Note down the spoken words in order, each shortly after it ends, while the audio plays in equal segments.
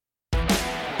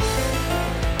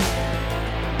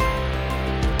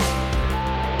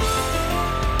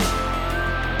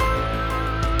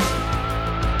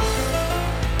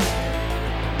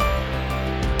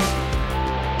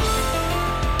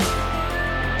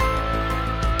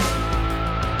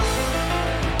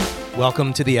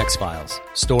Welcome to the X-Files,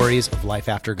 Stories of Life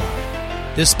After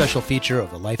God. This special feature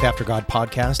of the Life After God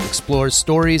podcast explores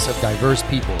stories of diverse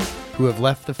people who have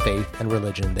left the faith and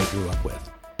religion they grew up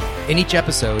with. In each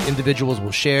episode, individuals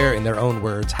will share in their own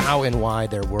words how and why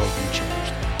their worldview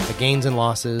changed, the gains and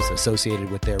losses associated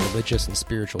with their religious and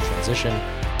spiritual transition,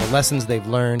 the lessons they've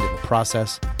learned in the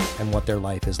process, and what their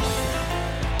life is like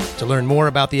now. To learn more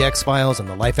about the X-Files and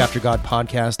the Life After God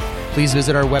podcast, please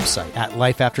visit our website at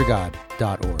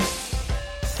lifeaftergod.org.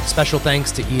 Special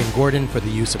thanks to Ian Gordon for the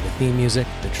use of the theme music,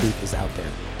 The Truth Is Out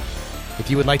There. If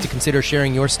you would like to consider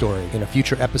sharing your story in a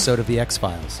future episode of the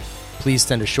X-Files, please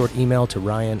send a short email to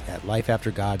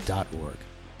ryan@lifeaftergod.org.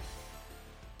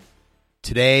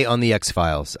 Today on the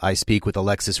X-Files, I speak with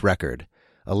Alexis Record.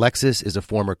 Alexis is a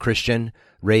former Christian,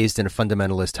 raised in a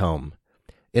fundamentalist home.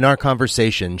 In our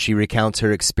conversation, she recounts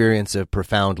her experience of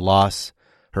profound loss,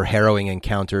 her harrowing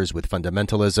encounters with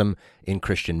fundamentalism in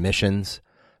Christian missions,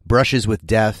 brushes with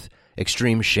death,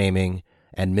 extreme shaming,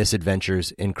 and misadventures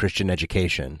in Christian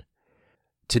education.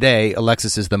 Today,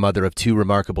 Alexis is the mother of two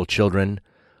remarkable children,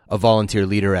 a volunteer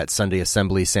leader at Sunday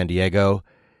Assembly San Diego,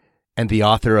 and the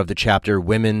author of the chapter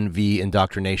Women v.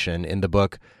 Indoctrination in the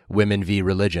book Women v.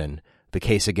 Religion, The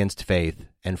Case Against Faith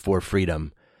and for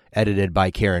Freedom, edited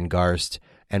by Karen Garst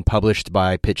and published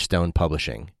by Pitchstone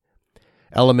Publishing.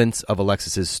 Elements of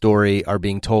Alexis's story are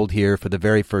being told here for the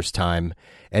very first time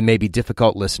and may be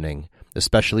difficult listening,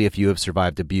 especially if you have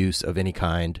survived abuse of any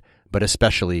kind, but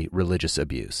especially religious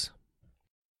abuse.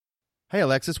 Hey,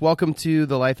 Alexis, welcome to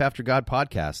the Life After God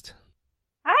podcast.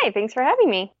 Hi, thanks for having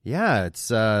me. Yeah, it's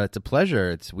a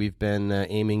pleasure. We've been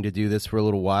aiming to do this for a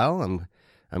little while.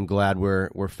 I'm glad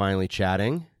we're finally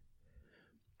chatting.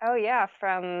 Oh yeah,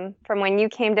 from when you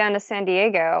came down to San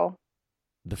Diego.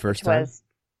 The first time?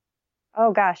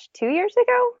 Oh gosh, 2 years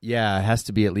ago? Yeah, it has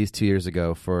to be at least 2 years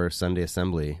ago for Sunday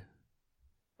Assembly.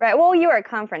 Right. Well, you were at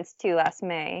conference too last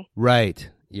May. Right.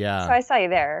 Yeah. So I saw you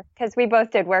there because we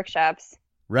both did workshops.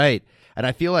 Right. And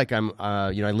I feel like I'm, I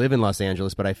live in Los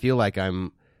Angeles, but I feel like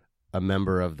I'm a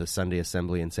member of the Sunday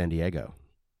Assembly in San Diego.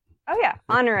 Oh yeah,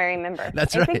 honorary member.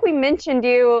 That's right. I think we mentioned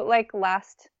you like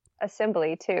last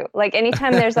assembly too. Like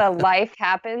anytime there's a life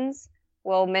happens,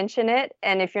 we'll mention it,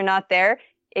 and if you're not there,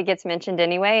 it gets mentioned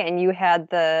anyway. And you had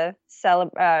the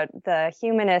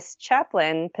humanist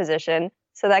chaplain position,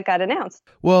 so that got announced.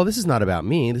 Well, this is not about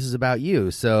me. This is about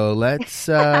you. So let's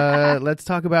let's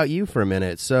talk about you for a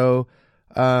minute. So,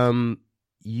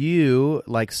 you,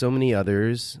 like so many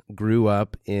others, grew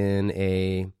up in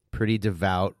a pretty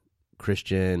devout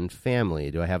Christian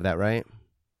family. Do I have that right?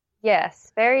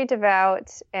 Yes, very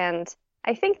devout. And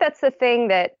I think that's the thing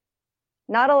that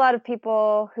not a lot of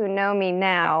people who know me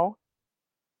now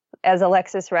as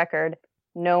Alexis Record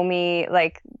know me.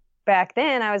 Like back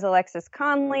then I was Alexis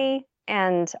Conley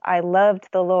and I loved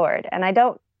the Lord. And I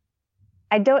don't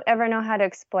ever know how to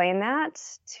explain that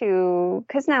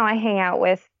because now I hang out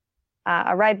with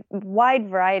a wide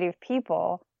variety of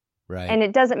people. Right. And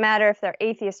it doesn't matter if they're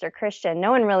atheist or Christian. No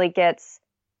one really gets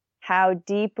how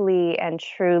deeply and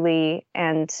truly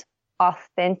and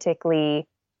authentically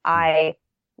I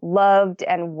loved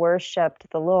and worshiped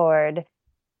the Lord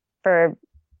for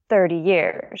 30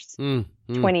 years,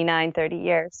 29, 30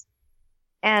 years.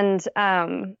 And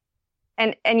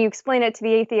you explain it to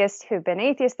the atheists who've been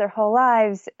atheists their whole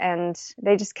lives, and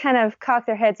they just kind of cock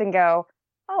their heads and go,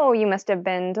 oh, you must have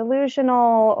been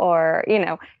delusional, or,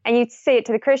 and you say it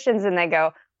to the Christians and they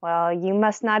go, well, you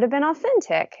must not have been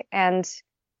authentic. And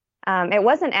it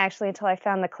wasn't actually until I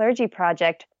found the Clergy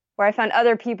Project where I found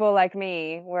other people like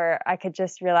me where I could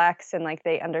just relax and like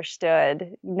they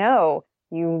understood, no,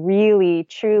 you really,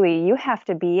 truly, you have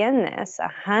to be in this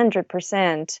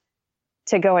 100%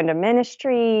 to go into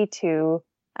ministry, to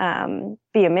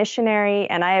be a missionary.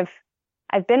 And I've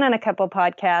been on a couple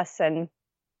podcasts and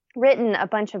written a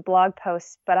bunch of blog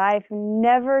posts, but I've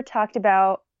never talked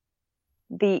about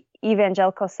the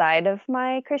evangelical side of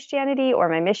my Christianity or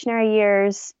my missionary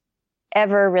years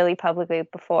ever really publicly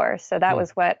before. So that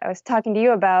was what I was talking to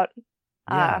you about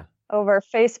over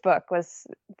Facebook.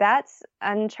 That's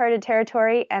uncharted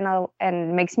territory and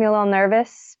makes me a little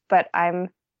nervous, but I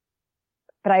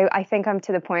think I'm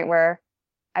to the point where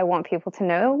I want people to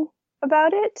know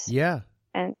about it. Yeah.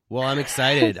 And well, I'm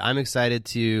excited. I'm excited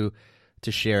to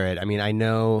share it. I mean, I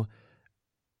know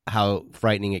how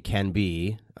frightening it can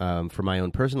be from my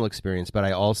own personal experience, but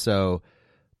I also,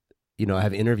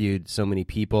 have interviewed so many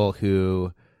people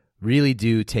who really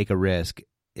do take a risk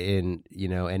and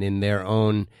in their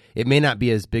own, it may not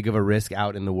be as big of a risk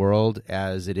out in the world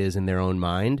as it is in their own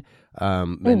mind.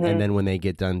 And then when they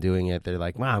get done doing it, they're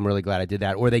like, wow, I'm really glad I did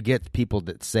that. Or they get people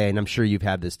that say, and I'm sure you've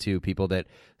had this too, people that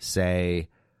say,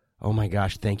 oh my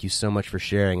gosh, thank you so much for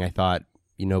sharing. I thought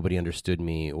nobody understood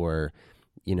me, or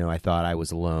I thought I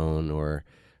was alone, or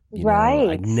I'd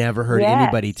Right. never heard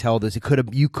anybody Yes. tell this.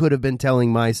 You could have been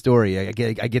telling my story. I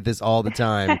get this all the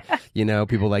time.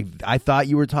 People like, I thought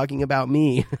you were talking about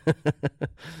me.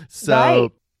 Right.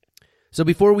 So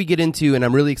before we get into, and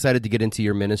I'm really excited to get into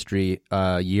your ministry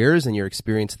years and your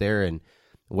experience there and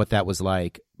what that was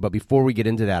like. But before we get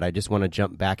into that, I just want to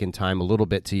jump back in time a little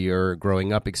bit to your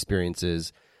growing up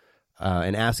experiences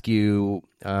and ask you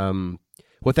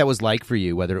what that was like for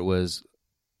you, whether it was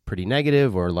pretty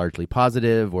negative or largely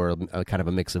positive, or a kind of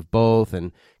a mix of both,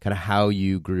 and kind of how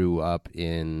you grew up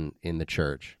in the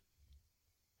church.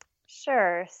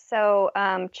 Sure. So,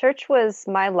 church was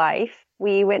my life.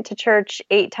 We went to church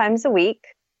 8 times a week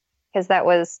because that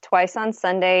was twice on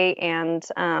Sunday and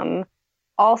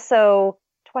also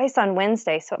twice on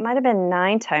Wednesday. So it might have been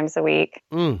 9 times a week.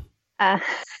 Mm. Uh,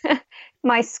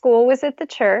 my school was at the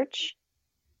church.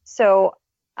 So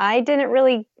I didn't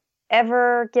really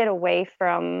ever get away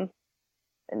from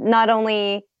not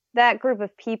only that group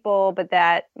of people, but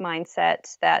that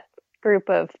mindset, that group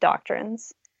of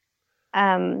doctrines.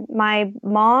 My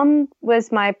mom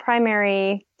was my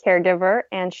primary caregiver,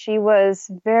 and she was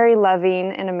very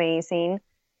loving and amazing.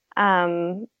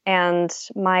 And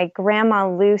my grandma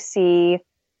Lucy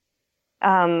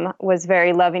was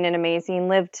very loving and amazing,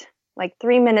 lived like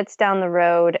 3 minutes down the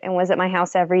road and was at my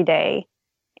house every day.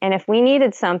 And if we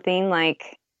needed something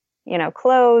like,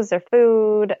 clothes or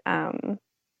food,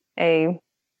 a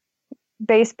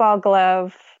baseball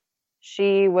glove,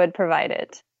 she would provide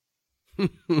it.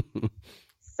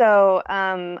 So,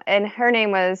 and her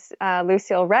name was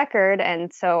Lucille Record,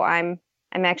 and so I'm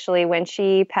actually, when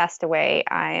she passed away,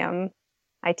 I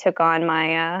took on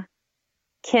my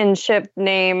kinship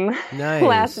name, Nice.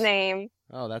 last name.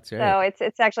 Oh, that's So right.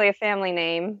 it's actually a family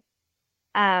name.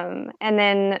 And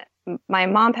then my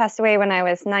mom passed away when I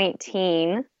was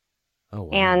 19, Oh,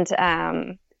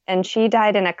 wow. and she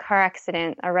died in a car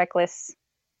accident. A reckless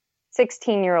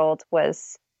 16-year-old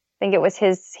was, I think it was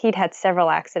he'd had several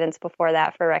accidents before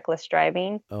that for reckless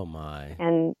driving. Oh, my.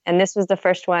 And this was the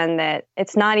first one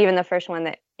it's not even the first one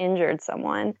that injured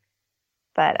someone,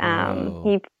 but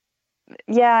Whoa.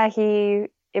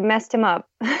 it messed him up.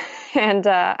 And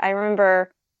I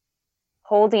remember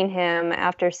holding him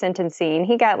after sentencing.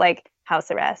 He got like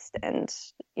house arrest, and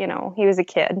he was a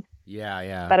kid.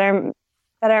 Yeah.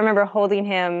 But I remember holding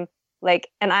him, like,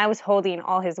 and I was holding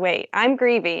all his weight. I'm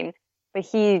grieving, but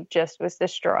he just was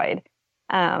destroyed.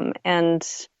 And I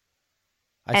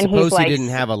and he's suppose he like, didn't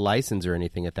have a license or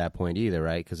anything at that point either,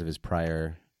 right? Because of his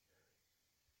prior.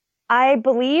 I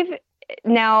believe,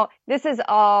 now this is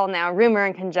all now rumor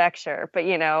and conjecture, but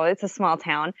it's a small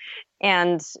town,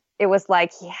 and it was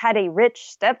like he had a rich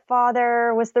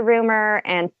stepfather, was the rumor,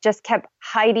 and just kept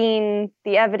hiding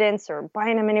the evidence or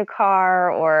buying him a new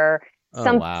car, or Oh,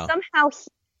 wow. somehow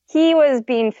he was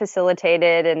being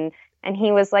facilitated, and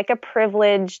he was like a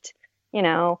privileged,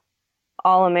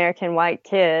 all American white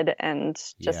kid, and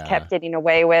just kept getting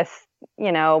away with,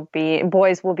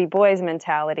 boys will be boys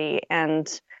mentality,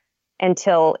 and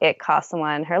until it cost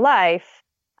someone her life.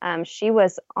 She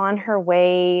was on her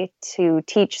way to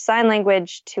teach sign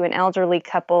language to an elderly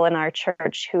couple in our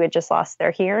church who had just lost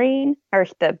their hearing, or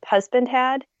the husband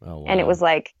had. Oh, wow. And it was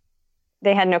like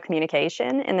they had no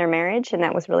communication in their marriage, and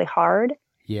that was really hard.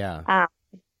 Yeah.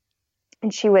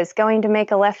 And she was going to make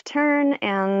a left turn,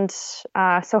 and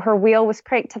so her wheel was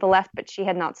cranked to the left, but she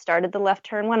had not started the left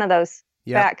turn, one of those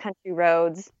back country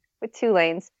roads with 2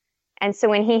 lanes. And so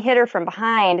when he hit her from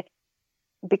behind,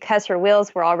 because her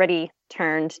wheels were already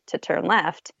turned to turn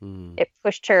left, it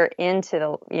pushed her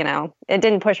into it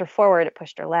didn't push her forward, it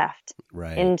pushed her left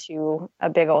into a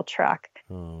big old truck.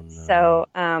 Oh, no. So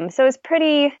it was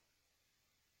pretty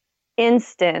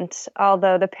instant,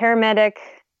 although the paramedic,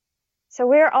 so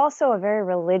we're also a very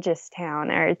religious town,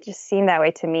 or it just seemed that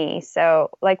way to me. So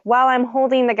like while I'm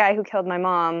holding the guy who killed my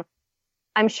mom,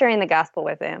 I'm sharing the gospel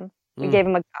with him. We gave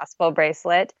him a gospel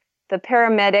bracelet. The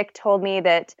paramedic told me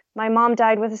that my mom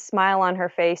died with a smile on her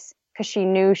face because she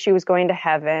knew she was going to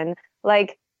heaven.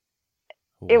 Like,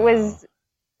 It was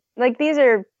like, these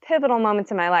are pivotal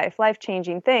moments in my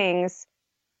life-changing things.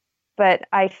 But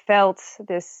I felt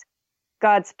this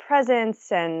God's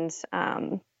presence, and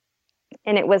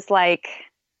it was like,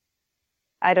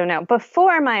 I don't know.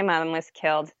 Before my mom was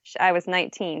killed, I was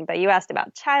 19. But you asked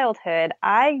about childhood.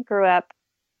 I grew up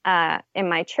in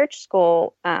my church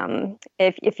school.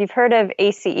 If you've heard of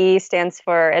ACE, stands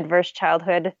for Adverse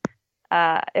Childhood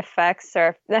Effects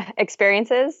or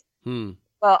Experiences.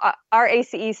 Well, our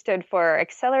ACE stood for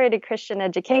Accelerated Christian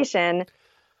Education,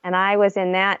 and I was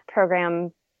in that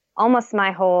program almost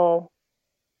my whole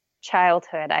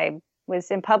childhood. I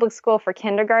was in public school for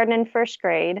kindergarten and first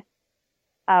grade,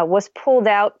 was pulled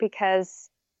out because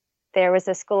there was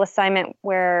a school assignment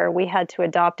where we had to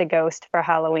adopt a ghost for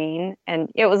Halloween. And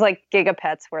it was like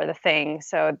Gigapets were the thing.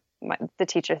 So the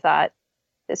teacher thought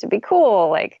this would be cool.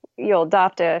 Like, you'll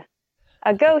adopt a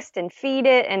ghost and feed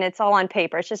it, and it's all on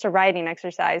paper. It's just a writing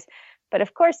exercise. But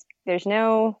of course, there's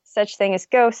no such thing as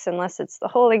ghosts unless it's the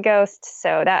Holy Ghost.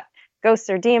 So that ghosts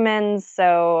are demons.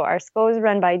 So our school is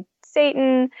run by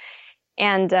Satan.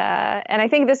 And I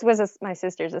think this was my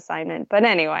sister's assignment. But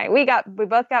anyway, we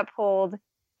both got pulled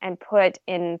and put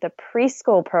in the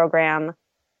preschool program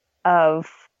of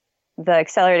the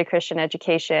Accelerated Christian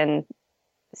Education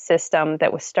system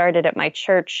that was started at my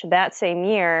church that same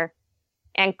year.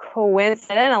 And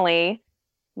coincidentally,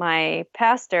 my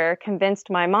pastor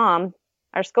convinced my mom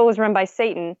our school was run by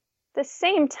Satan. The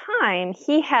same time,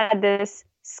 he had this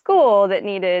school that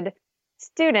needed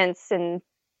students and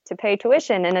to pay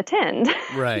tuition and attend.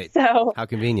 Right. So how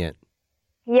convenient.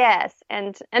 Yes.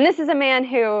 And this is a man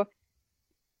who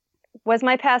was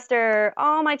my pastor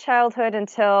all my childhood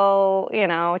until,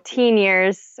 teen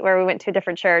years, where we went to a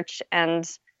different church. And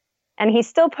he's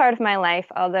still part of my life,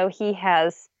 although he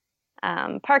has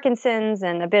Parkinson's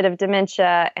and a bit of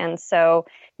dementia. And so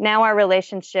now our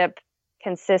relationship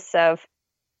consists of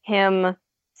him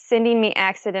sending me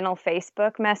accidental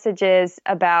Facebook messages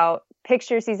about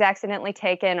pictures he's accidentally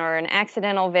taken or an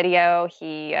accidental video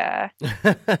he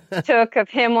took of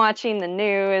him watching the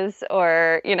news,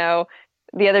 or,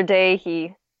 the other day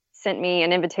he sent me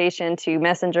an invitation to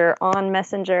Messenger on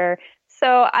Messenger.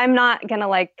 So I'm not going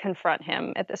to confront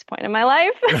him at this point in my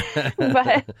life,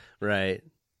 but right.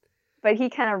 But he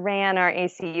kind of ran our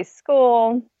ACU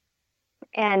school.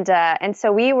 And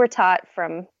so we were taught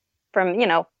from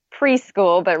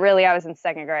preschool, but really I was in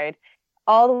second grade,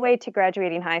 all the way to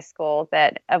graduating high school,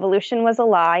 that evolution was a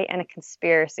lie and a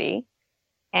conspiracy,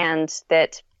 and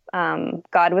that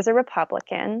God was a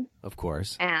Republican. Of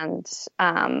course. And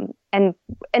then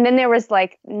there was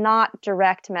not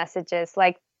direct messages.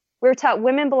 Like, we were taught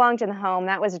women belonged in the home.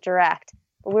 That was direct.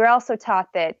 But we were also taught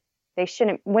that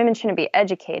women shouldn't be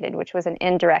educated, which was an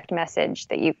indirect message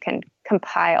that you can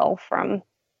compile from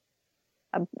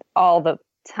all the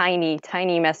tiny,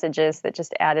 tiny messages that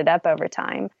just added up over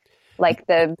time. Like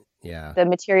the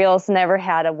materials never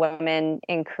had a woman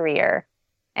in career.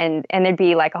 And there'd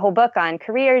be a whole book on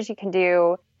careers you can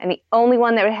do. And the only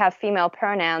one that would have female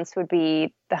pronouns would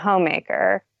be the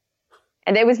homemaker.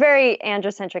 And it was very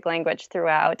androcentric language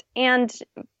throughout. And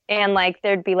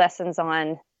there'd be lessons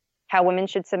on how women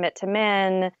should submit to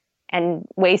men and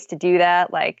ways to do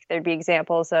that. Like, there'd be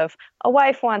examples of a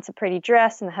wife wants a pretty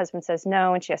dress and the husband says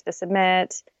no, and she has to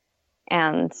submit.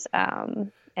 And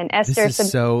Esther. This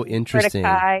is so interesting.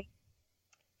 Mordecai.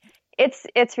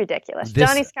 It's ridiculous.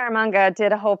 Johnny Scaramanga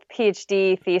did a whole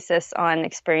PhD thesis on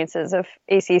experiences of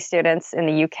AC students in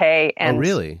the UK. And oh,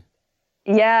 really?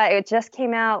 Yeah, it just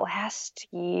came out last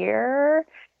year.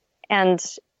 And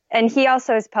he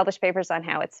also has published papers on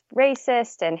how it's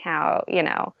racist and how,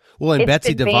 Well, and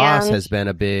Betsy DeVos banned. has been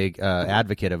a big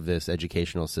advocate of this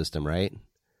educational system, right?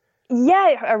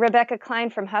 Yeah, Rebecca Klein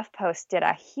from HuffPost did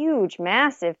a huge,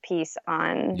 massive piece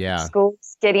on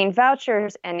schools getting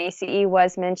vouchers, and ACE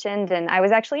was mentioned, and I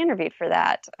was actually interviewed for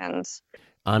that. And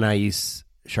Anais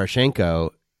Sharshenko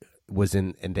was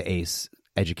in the ACE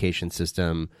education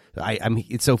system.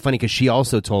 It's so funny because she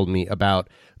also told me about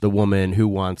the woman who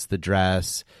wants the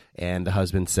dress, and the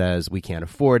husband says, we can't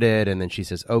afford it, and then she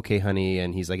says, okay, honey,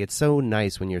 and he's like, it's so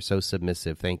nice when you're so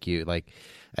submissive, thank you.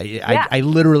 I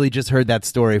literally just heard that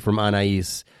story from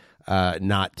Anais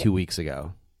not 2 weeks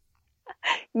ago.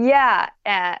 Yeah.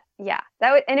 And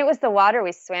it was the water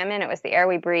we swam in. It was the air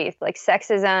we breathed.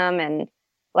 Sexism and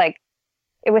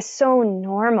it was so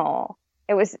normal.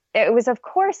 It was of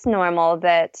course normal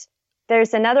that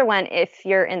there's another one if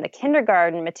you're in the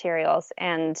kindergarten materials,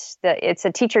 and it's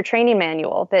a teacher training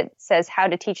manual that says how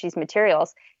to teach these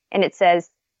materials, and it says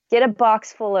get a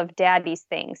box full of daddy's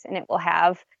things, and it will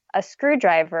have a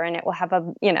screwdriver, and it will have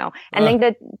and then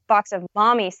the box of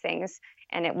mommy's things,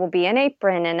 and it will be an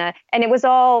apron and it was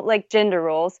all gender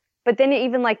roles. But then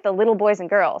even the little boys and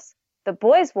girls, the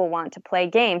boys will want to play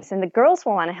games and the girls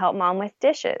will want to help mom with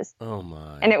dishes. Oh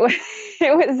my. And it was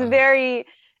very,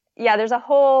 there's a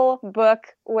whole book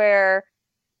where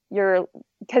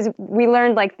because we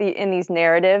learned in these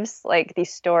narratives,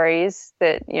 these stories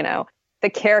that, the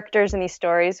characters in these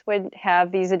stories would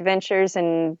have these adventures,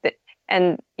 and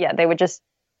they would just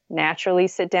naturally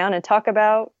sit down and talk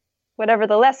about whatever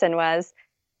the lesson was.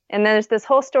 And then there's this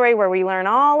whole story where we learn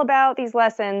all about these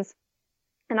lessons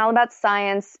and all about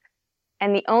science.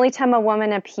 And the only time a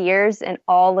woman appears in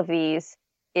all of these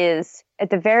is at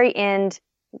the very end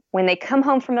when they come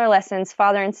home from their lessons,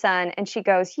 father and son, and she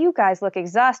goes, "You guys look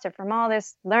exhausted from all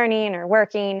this learning or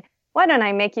working. Why don't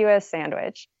I make you a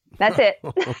sandwich?" That's it.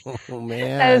 Oh,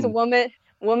 man. That is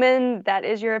woman, that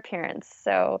is your appearance.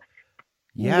 So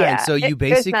yeah. And so you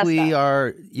basically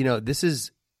are, this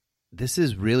is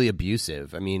really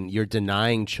abusive. I mean, you're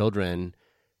denying children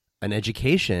an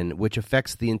education which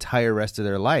affects the entire rest of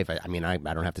their life. I mean, I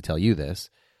don't have to tell you this.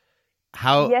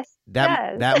 Yes,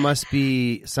 that must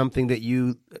be something that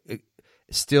you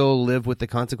still live with the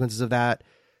consequences of that.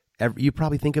 You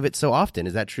probably think of it so often.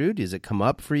 Is that true? Does it come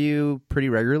up for you pretty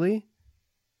regularly?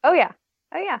 Oh yeah.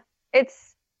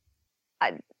 It's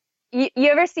you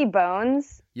ever see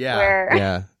Bones? Yeah.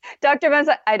 Where Dr. Bones,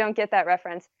 I don't get that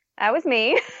reference. That was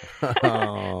me.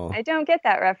 Oh. I don't get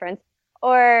that reference.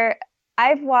 Or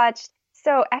I've watched,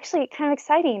 so actually kind of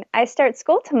exciting. I start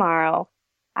school tomorrow.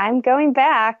 I'm going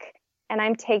back and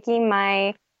I'm taking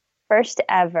my first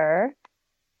ever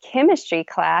chemistry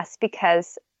class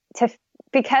because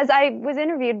I was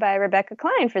interviewed by Rebecca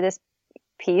Klein for this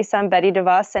piece on Betty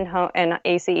DeVos and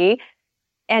ACE.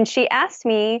 And she asked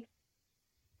me,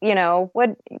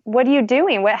 what are you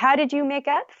doing? How did you make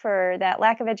up for that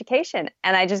lack of education?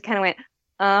 And I just kind of went,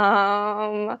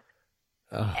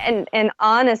 And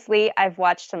honestly, I've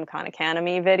watched some Khan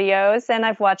Academy videos and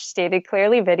I've watched Stated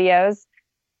Clearly videos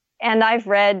and I've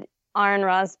read Aron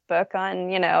Ra's book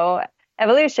on,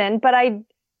 evolution, but I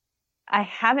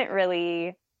haven't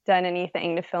really done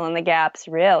anything to fill in the gaps,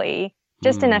 really,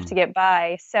 just enough to get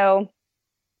by. So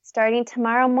starting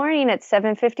tomorrow morning at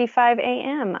 7:55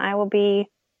 a.m., I will be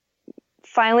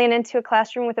filing into a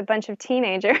classroom with a bunch of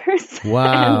teenagers.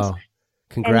 Wow.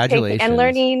 Congratulations. And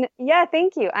learning. Yeah,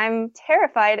 thank you. I'm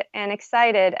terrified and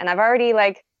excited. And I've already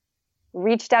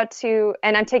reached out to,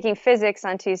 and I'm taking physics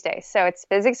on Tuesday. So it's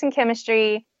physics and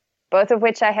chemistry, both of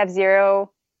which I have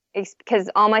zero, because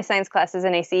all my science classes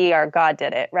in ACE are God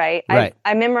did it, right? Right.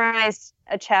 I memorized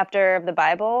a chapter of the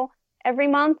Bible every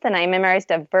month and I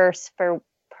memorized a verse per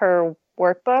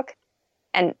workbook.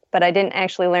 But I didn't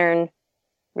actually learn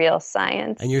real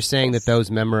science. And you're saying that those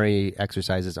memory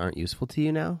exercises aren't useful to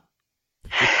you now?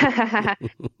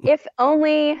 If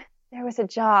only there was a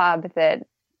job that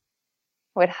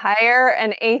would hire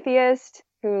an atheist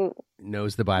who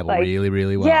knows the Bible really,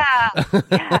 really well.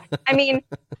 Yeah. I mean,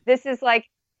 this is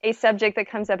a subject that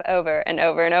comes up over and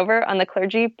over and over on the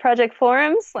Clergy Project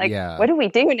forums. What do we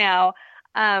do now?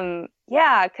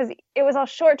 Because it was all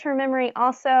short-term memory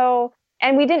also,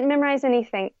 and we didn't memorize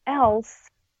anything else.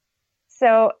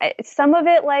 So some of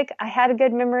it, I had a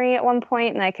good memory at one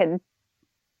point, and I could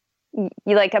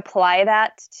apply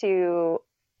that to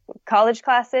college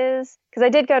classes, because I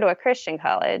did go to a Christian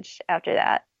college after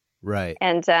that. Right.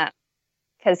 And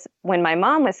because when my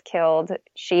mom was killed,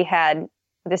 she had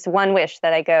this one wish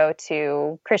that I go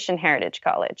to Christian Heritage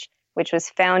College, which was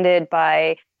founded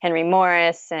by Henry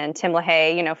Morris and Tim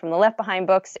LaHaye, from the Left Behind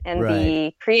books and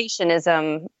the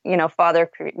creationism,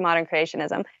 modern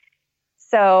creationism.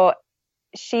 So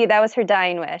that was her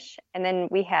dying wish. And then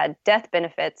we had death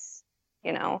benefits,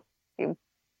 you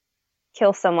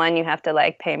kill someone, you have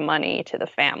to pay money to the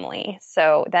family.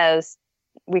 So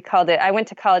we called it, I went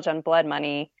to college on blood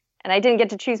money, and I didn't get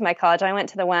to choose my college. I went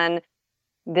to the one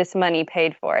this money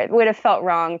paid for. It would have felt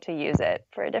wrong to use it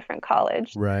for a different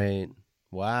college. Right.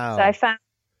 Wow. So I found,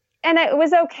 and it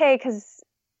was okay because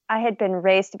I had been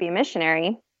raised to be a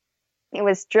missionary. It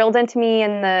was drilled into me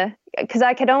because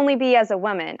I could only be, as a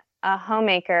woman, a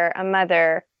homemaker, a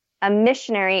mother, a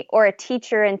missionary, or a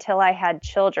teacher until I had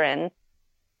children,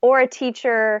 or a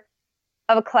teacher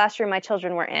of a classroom my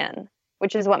children were in,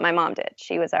 which is what my mom did.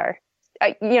 She was our,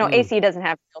 ACE doesn't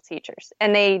have real teachers,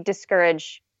 and they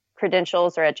discourage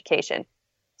credentials or education.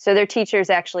 So their teachers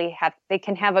actually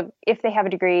if they have a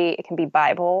degree, it can be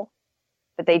Bible,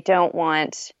 but they don't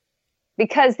want,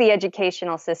 because the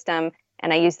educational system,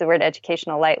 and I use the word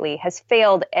educational lightly, has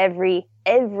failed every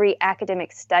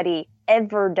academic study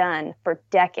ever done for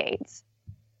decades.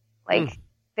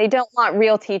 They don't want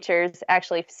real teachers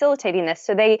actually facilitating this,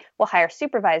 so they will hire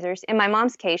supervisors. In my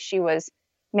mom's case, she was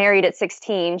married at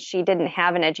 16. She didn't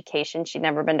have an education. She'd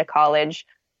never been to college.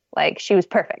 She was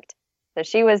perfect. So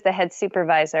she was the head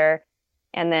supervisor,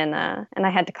 and then and I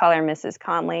had to call her Mrs.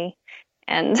 Conley,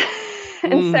 and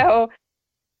so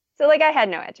I had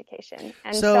no education,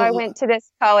 and so I went to this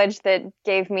college that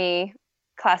gave me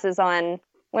classes on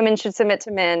women should submit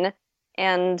to men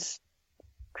and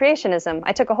creationism.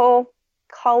 I took a whole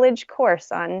college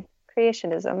course on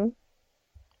creationism.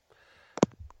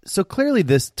 So clearly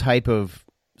this type of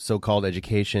so-called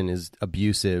education is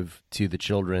abusive to the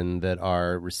children that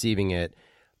are receiving it.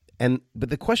 But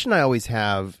the question I always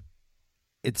have,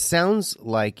 it sounds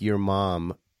like your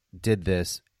mom did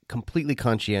this completely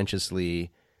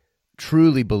conscientiously,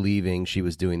 truly believing she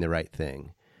was doing the right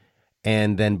thing.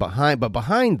 And then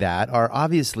behind that are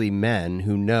obviously men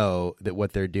who know that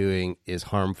what they're doing is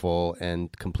harmful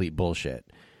and complete bullshit.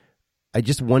 I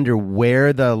just wonder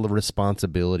where the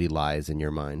responsibility lies in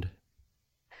your mind.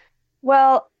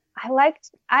 Well,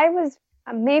 I was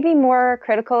maybe more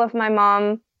critical of my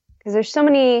mom because there's so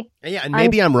many. Yeah, and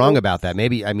maybe I'm wrong about that.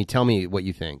 Tell me what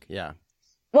you think. Yeah.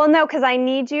 Well, no, because I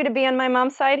need you to be on my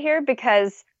mom's side here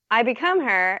because I become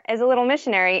her as a little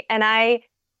missionary and I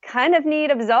kind of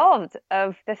need absolved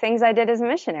of the things I did as a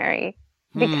missionary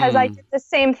because I did the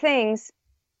same things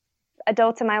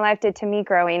adults in my life did to me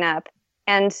growing up.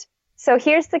 And so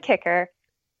here's the kicker.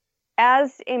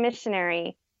 As a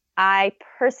missionary, I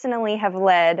personally have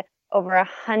led over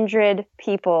 100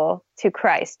 people to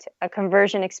Christ, a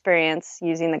conversion experience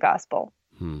using the gospel.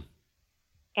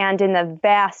 And in the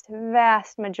vast,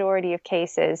 vast majority of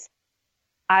cases,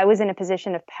 I was in a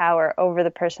position of power over the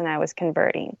person I was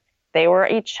converting. They were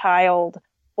a child,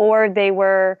 or they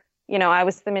were, I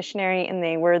was the missionary and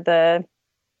they were the,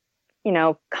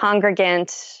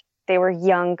 congregant. They were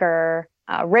younger.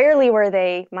 Rarely were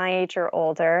they my age or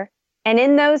older. And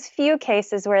in those few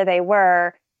cases where they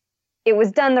were, it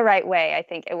was done the right way. I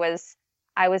think I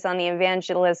was on the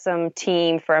evangelism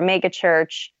team for a mega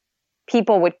church.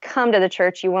 People would come to the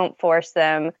church. You won't force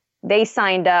them. They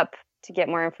signed up to get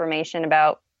more information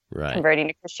about converting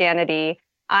to Christianity.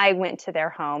 I went to their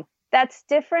home. That's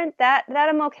different. That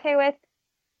I'm okay with.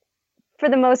 For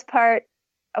the most part,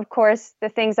 of course, the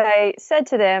things I said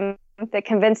to them that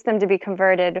convinced them to be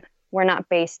converted were not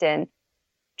based in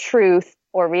truth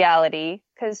or reality,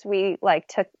 because we like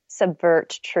to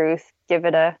subvert truth, give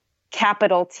it a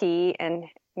capital T and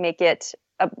make it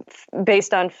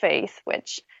based on faith,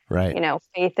 which,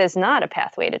 faith is not a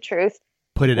pathway to truth.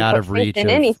 Put it out of reach of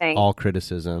anything. All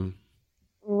criticism.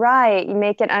 Right. You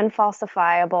make it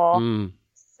unfalsifiable.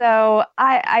 So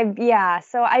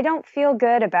so I don't feel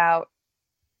good about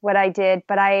what I did,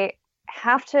 but I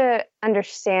have to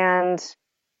understand,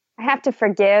 I have to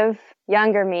forgive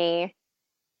younger me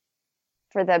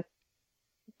for the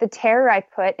terror I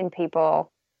put in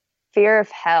people, fear of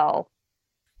hell.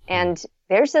 And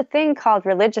there's a thing called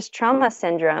religious trauma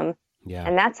syndrome,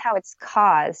 and that's how it's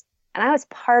caused. And I was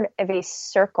part of a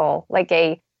circle, like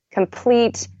a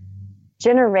complete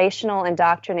generational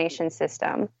indoctrination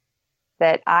system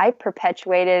that I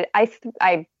perpetuated.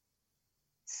 I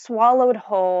swallowed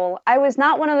whole. I was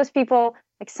not one of those people,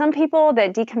 like some people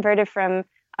that deconverted from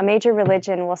a major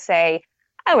religion will say,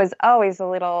 I was always a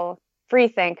little free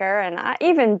thinker. And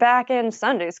even back in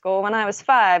Sunday school when I was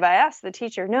 5, I asked the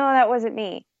teacher, no, that wasn't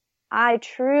me. I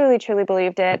truly, truly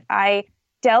believed it. I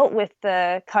dealt with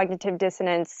the cognitive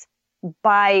dissonance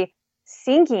by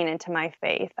sinking into my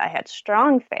faith. I had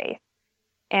strong faith,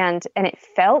 and it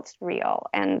felt real.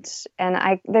 And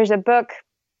there's a book,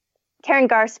 Karen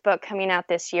Garth's book coming out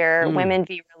this year, Women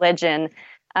v. Religion.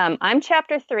 I'm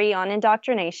chapter 3 on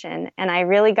indoctrination, and I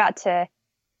really got to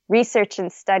research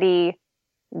and study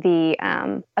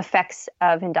the effects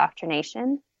of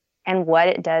indoctrination and what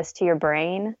it does to your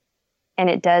brain. And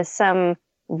it does some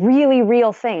really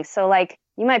real things. So like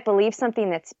you might believe something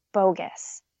that's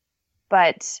bogus,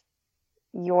 but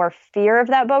your fear of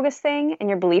that bogus thing and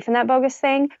your belief in that bogus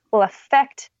thing will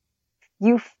affect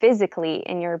you physically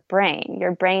in your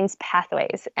brain's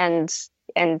pathways and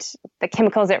the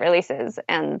chemicals it releases.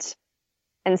 And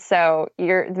so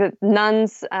the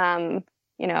nuns,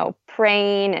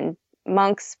 praying and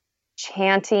monks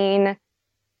chanting,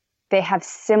 they have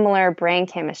similar brain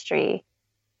chemistry.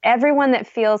 Everyone that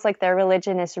feels like their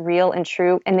religion is real and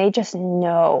true, and they just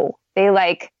know, they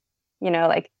like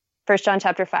 1 John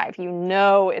chapter 5,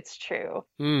 it's true.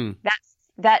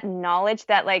 That knowledge,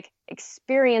 that like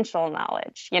experiential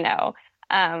knowledge, that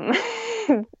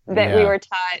we were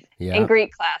taught in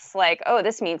Greek class, like, oh,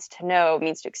 this means to know,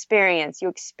 means to experience. You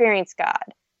experience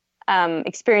God.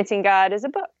 Experiencing God is a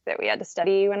book that we had to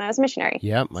study when I was a missionary.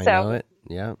 Yep, I know it.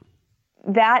 Yeah.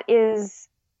 That is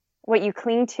what you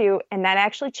cling to, and that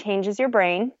actually changes your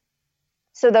brain.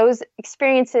 So those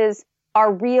experiences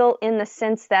are real in the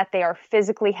sense that they are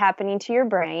physically happening to your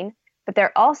brain, but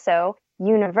they're also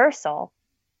universal.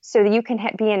 So that you can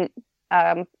be in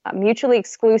a mutually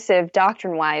exclusive,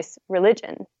 doctrine-wise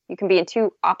religion. You can be in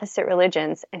two opposite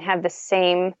religions and have the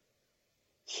same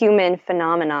human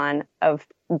phenomenon of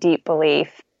deep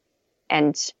belief.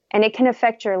 And it can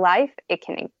affect your life. It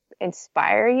can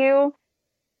inspire you.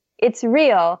 It's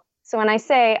real. So when I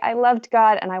say I loved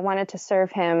God and I wanted to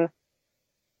serve him,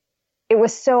 it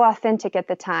was so authentic at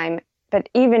the time, but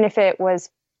even if it was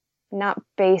not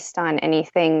based on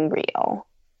anything real.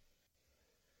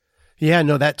 Yeah,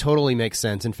 no, that totally makes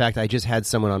sense. In fact, I just had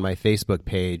someone on my Facebook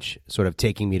page sort of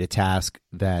taking me to task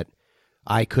that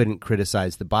I couldn't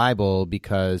criticize the Bible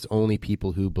because only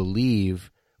people who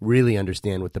believe really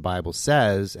understand what the Bible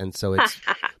says. And so it's,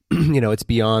 it's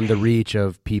beyond the reach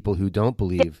of people who don't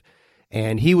believe.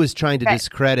 And he was trying to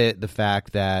discredit the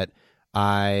fact that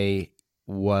I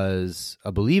was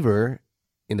a believer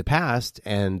in the past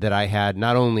and that I had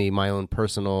not only my own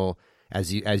personal,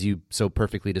 as you so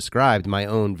perfectly described, my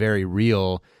own very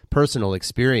real personal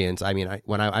experience. I mean, I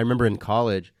remember in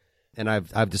college, and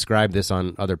I've described this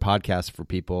on other podcasts for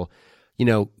people,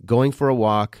 going for a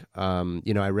walk.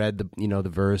 I read the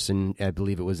verse, and I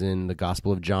believe it was in the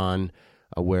Gospel of John,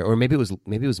 or maybe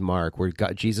it was Mark, where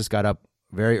Jesus got up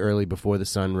very early before the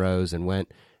sun rose and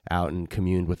went out and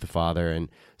communed with the Father. And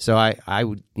so I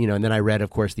would, and then I read, of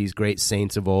course, these great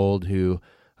saints of old who,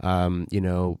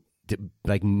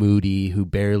 like Moody, who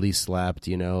barely slept,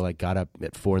 like got up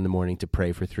at 4 a.m. to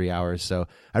pray for 3 hours. So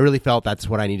I really felt that's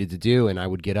what I needed to do. And I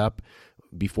would get up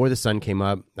before the sun came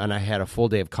up, and I had a full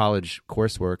day of college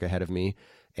coursework ahead of me.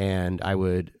 And I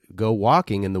would go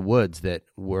walking in the woods that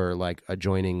were like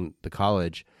adjoining the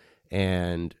college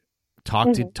and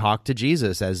talk to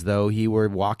Jesus as though he were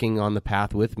walking on the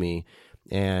path with me.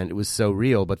 And it was so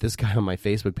real. But this guy on my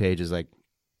Facebook page is like,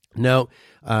 no,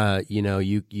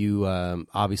 you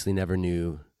obviously never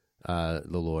knew the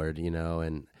Lord,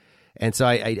 and so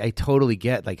I totally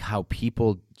get like how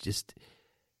people just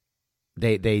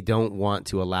they don't want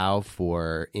to allow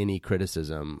for any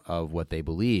criticism of what they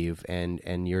believe,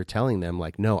 and you're telling them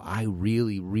like, no, I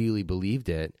really, really believed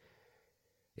it.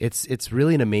 It's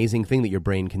really an amazing thing that your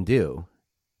brain can do.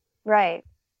 Right.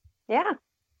 Yeah.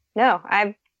 No,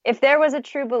 if there was a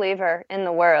true believer in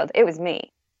the world, it was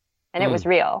me. And it was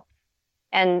real.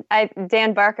 And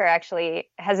Dan Barker actually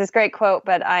has this great quote,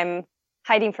 but I'm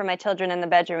hiding from my children in the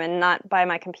bedroom and not by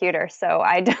my computer. So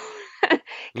I don't,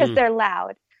 because they're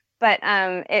loud. But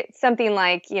it's something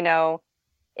like,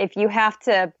 if you have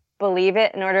to believe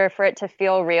it in order for it to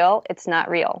feel real, it's not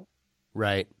real.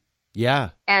 Right.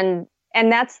 Yeah. And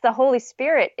that's the Holy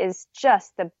Spirit is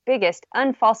just the biggest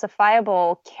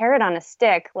unfalsifiable carrot on a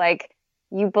stick. Like,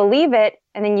 you believe it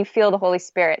and then you feel the Holy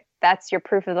Spirit. That's your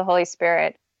proof of the Holy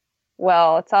Spirit.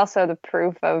 Well, it's also the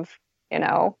proof of,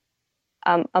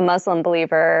 a Muslim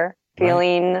believer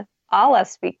feeling Allah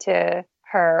speak to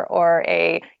her, or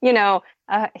a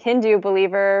Hindu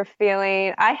believer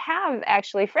feeling. I have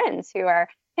actually friends who are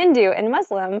Hindu and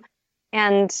Muslim,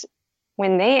 and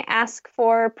when they ask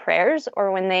for prayers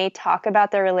or when they talk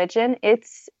about their religion,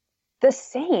 it's the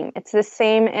same. It's the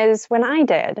same as when I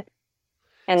did.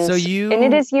 And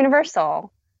it is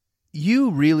universal.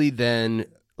 You really then,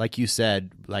 like you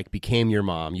said, like became your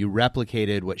mom. You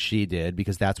replicated what she did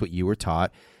because that's what you were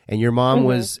taught. And your mom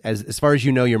was, as far as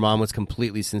you know, your mom was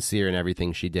completely sincere in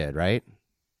everything she did, right?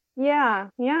 Yeah,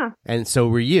 yeah. And so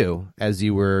were you, as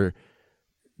you were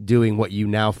doing what you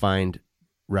now find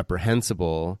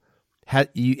reprehensible.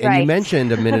 You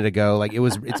mentioned a minute ago, like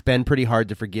it's been pretty hard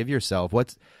to forgive yourself.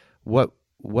 What's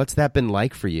that been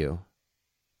like for you?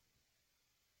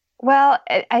 Well,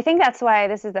 I think that's why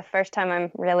this is the first time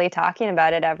I'm really talking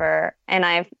about it ever. And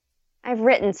I've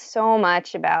written so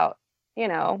much about,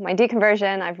 my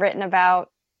deconversion.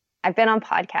 I've been on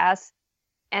podcasts,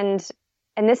 and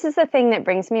this is the thing that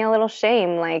brings me a little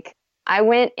shame. Like, I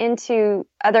went into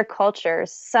other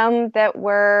cultures, some that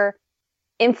were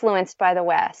influenced by the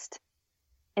West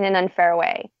in an unfair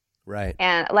way. Right.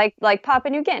 And like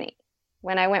Papua New Guinea,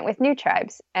 when I went with New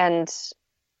Tribes, and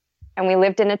we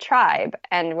lived in a tribe,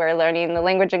 and we're learning the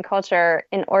language and culture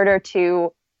in order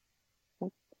to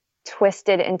twist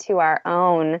it into our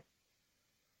own.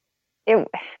 You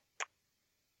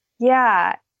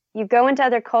go into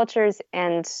other cultures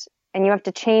and you have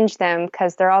to change them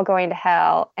because they're all going to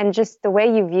hell. And just the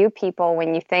way you view people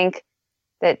when you think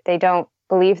that they don't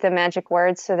believe the magic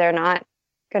words, so they're not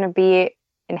going to be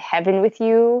in heaven with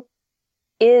you,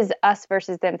 is us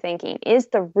versus them thinking, is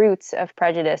the roots of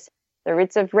prejudice, the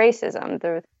roots of racism,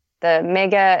 the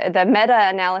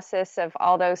meta-analysis of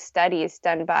all those studies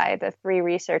done by the 3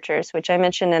 researchers, which I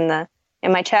mentioned in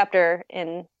my chapter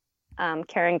in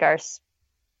Karen Garth's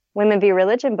Women v.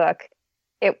 Religion book.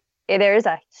 There is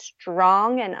a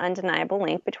strong and undeniable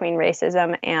link between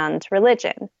racism and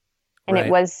religion. And It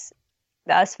was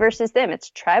us versus them. It's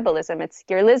tribalism. It's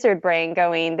your lizard brain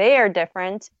going, they are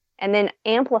different, and then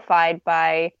amplified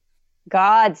by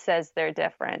God says they're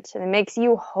different. And it makes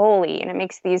you holy, and it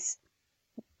makes these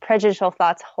prejudicial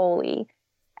thoughts holy.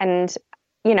 And,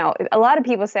 you know, a lot of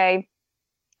people say,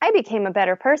 I became a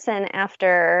better person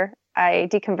after I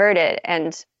deconverted,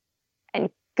 and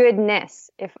goodness,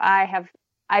 if I've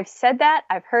said that,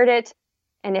 I've heard it,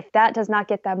 and if that does not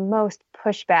get the most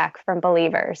pushback from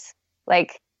believers,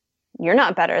 like, you're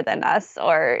not better than us,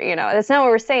 or, you know, that's not what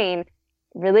we're saying.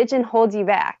 Religion holds you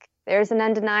back. There's an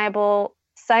undeniable,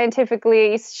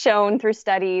 scientifically shown through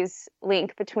studies,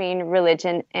 link between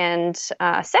religion and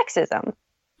sexism.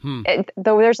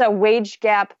 Though there's a wage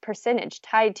gap percentage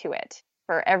tied to it.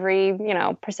 For every, you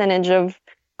know, percentage of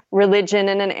religion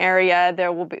in an area,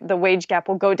 the wage gap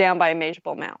will go down by a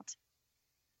measurable amount.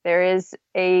 There is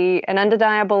an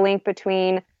undeniable link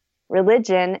between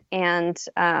religion and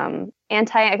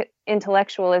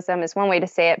anti-intellectualism is one way to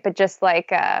say it, but just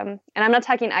like, and I'm not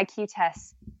talking IQ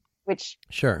tests, which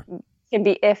sure can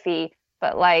be iffy,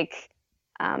 but like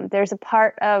there's a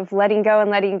part of letting go and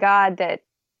letting God that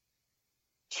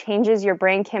changes your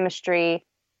brain chemistry,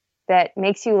 that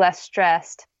makes you less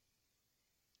stressed.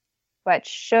 But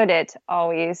should it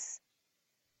always,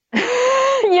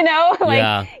 you know,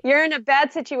 like you're in a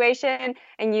bad situation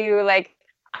and you like,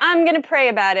 I'm going to pray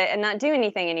about it and not do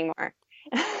anything anymore.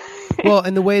 Well,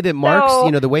 and the way that Marx,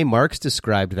 you know, the way Marx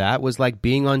described that was like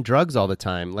being on drugs all the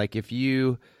time. Like if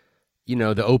you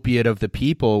know, the opiate of the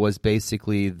people was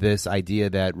basically this idea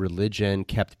that religion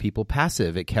kept people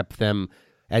passive. It kept them,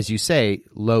 as you say,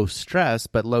 low stress,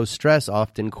 but low stress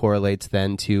often correlates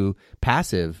then to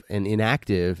passive and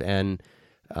inactive and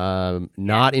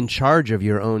not in charge of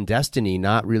your own destiny,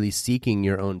 not really seeking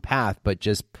your own path, but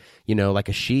just, you know, like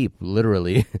a sheep,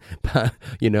 literally,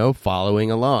 you know, following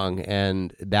along.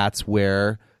 And that's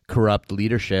where corrupt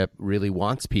leadership really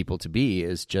wants people to be,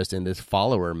 is just in this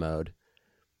follower mode.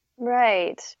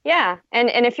 Right. Yeah.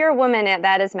 And if you're a woman,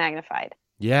 that is magnified.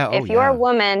 Yeah. If you're a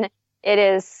woman, it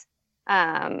is,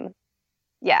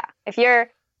 if you're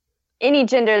any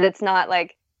gender that's not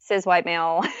like cis white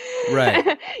male,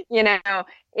 right. You know,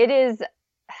 it is,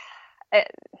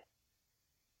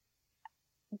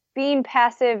 being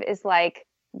passive is like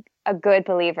a good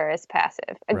believer is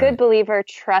passive. A good believer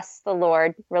trusts the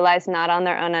Lord, relies not on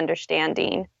their own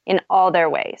understanding in all their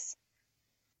ways.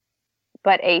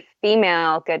 But a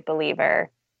female good believer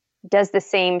does the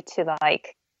same to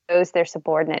like those they're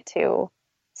subordinate to.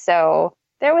 So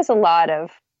there was a lot of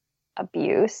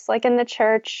abuse, like in the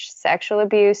church, sexual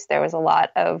abuse. There was a lot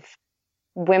of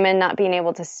women not being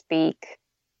able to speak,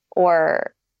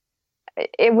 or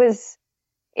it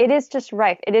is just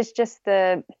rife. It is just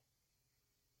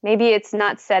maybe it's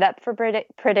not set up for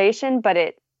predation, but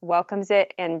it welcomes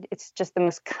it, and it's just the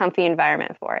most comfy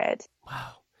environment for it.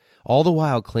 Wow. All the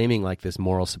while claiming like this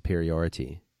moral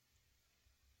superiority.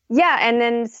 Yeah, and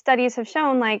then studies have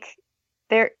shown like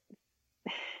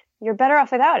you're better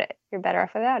off without it. You're better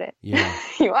off without it. Yeah.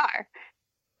 You are.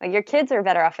 Like your kids are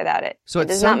better off without it. So it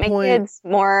does not make kids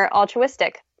more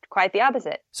altruistic. Quite the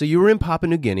opposite. So you were in Papua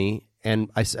New Guinea, and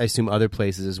I assume other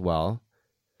places as well.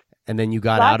 And then you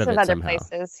got Lots out of it other somehow.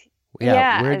 Places.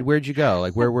 Yeah. Where'd you go?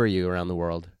 Like where were you around the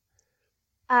world?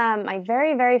 My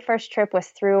very, very first trip was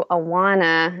through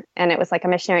Awana, and it was like a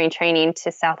missionary training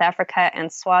to South Africa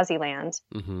and Swaziland.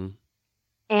 Mm-hmm.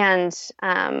 And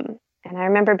I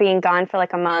remember being gone for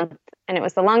like a month, and it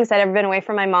was the longest I'd ever been away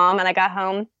from my mom. And I got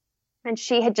home, and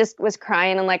she had just was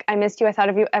crying and like, I missed you. I thought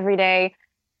of you every day.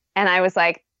 And I was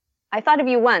like, I thought of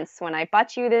you once when I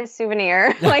bought you this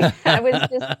souvenir. Like I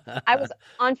was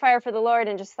on fire for the Lord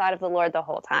and just thought of the Lord the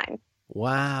whole time.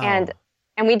 Wow. And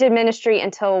we did ministry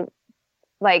until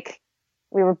like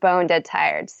we were bone dead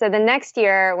tired. So the next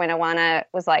year when Awana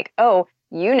was like, oh,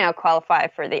 you now qualify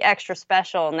for the extra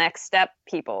special Next Step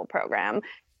People program,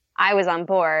 I was on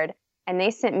board, and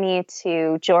they sent me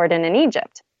to Jordan and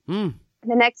Egypt the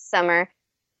next summer.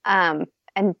 And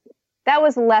that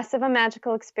was less of a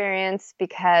magical experience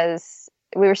because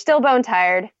we were still bone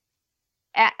tired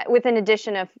with an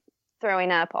addition of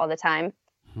throwing up all the time.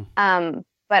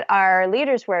 But our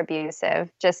leaders were abusive,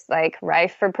 just like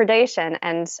rife for predation.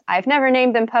 And I've never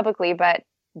named them publicly, but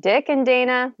Dick and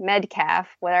Dana Metcalf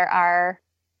were our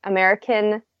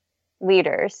American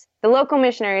leaders. The local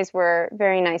missionaries were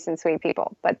very nice and sweet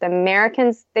people, but the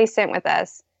Americans they sent with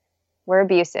us were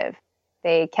abusive.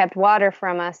 They kept water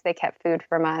from us. They kept food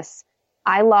from us.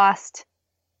 I lost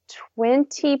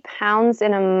 20 pounds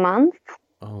in a month.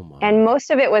 Oh my. And most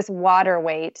of it was water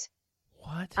weight.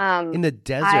 What? In the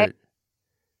desert?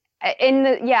 And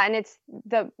it's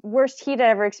the worst heat I'd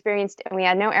ever experienced, and we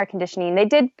had no air conditioning. They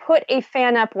did put a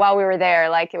fan up while we were there.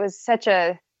 Like, it was such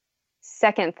a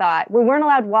second thought. We weren't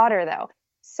allowed water, though.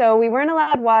 So we weren't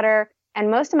allowed water, and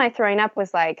most of my throwing up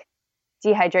was, like,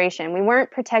 dehydration. We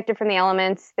weren't protected from the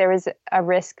elements. There was a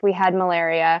risk. We had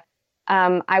malaria.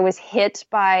 I was hit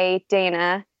by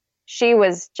Dana. She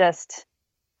was just,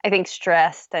 I think,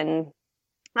 stressed, and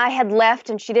I had left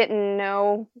and she didn't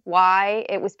know why.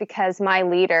 It was because my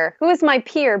leader, who was my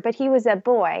peer, but he was a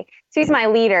boy, so he's my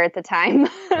leader at the time.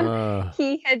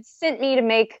 He had sent me to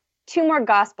make 2 more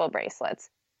gospel bracelets,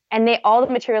 and all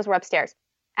the materials were upstairs.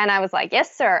 And I was like,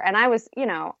 yes, sir. And I was,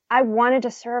 I wanted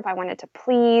to serve. I wanted to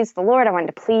please the Lord. I wanted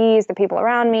to please the people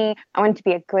around me. I wanted to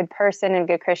be a good person and a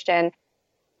good Christian.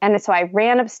 And so I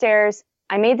ran upstairs.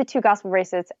 I made the 2 gospel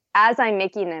bracelets. As I'm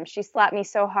making them, she slapped me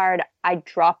so hard, I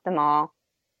dropped them all.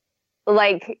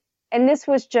 And this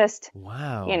was just,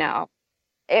 wow.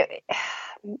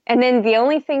 And then the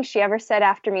only thing she ever said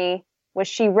after me was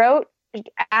she wrote,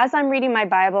 as I'm reading my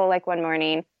Bible, like one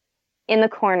morning, in the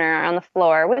corner on the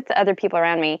floor with the other people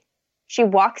around me, she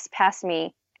walks past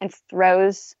me and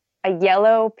throws a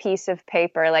yellow piece of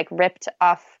paper, like ripped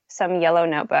off some yellow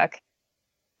notebook.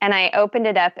 And I opened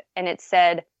it up and it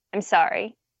said, "I'm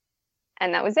sorry."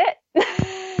 And that was it.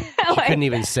 She couldn't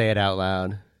even say it out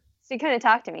loud. She couldn't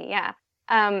talk to me, yeah.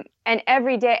 And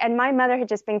every day, and my mother had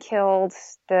just been killed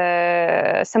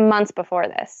some months before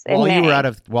this. While you were out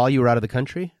of the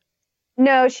country?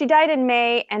 No, she died in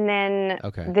May, and then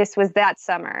This was that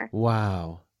summer.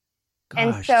 Wow. Gosh,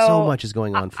 and so much is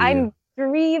going on for you. I'm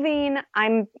grieving.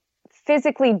 I'm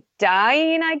physically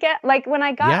dying, I guess. Like when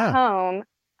I got home,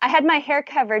 I had my hair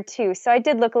covered too, so I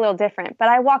did look a little different. But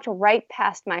I walked right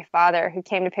past my father, who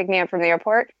came to pick me up from the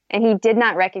airport, and he did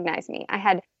not recognize me. I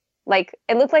had,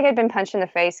 it looked like I'd been punched in the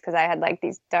face because I had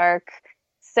these dark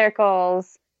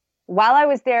circles. While I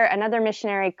was there, another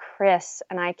missionary, Chris,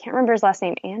 and I can't remember his last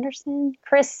name, Anderson?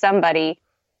 Chris somebody,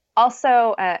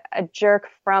 also a jerk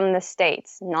from the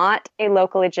States, not a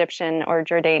local Egyptian or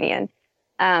Jordanian,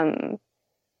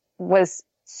 was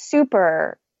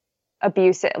super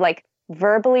abusive,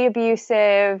 verbally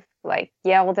abusive,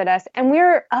 yelled at us. And we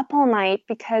were up all night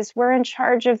because we're in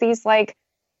charge of these,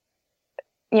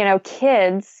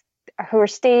 kids who are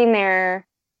staying there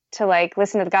to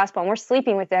listen to the gospel, and we're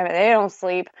sleeping with them and they don't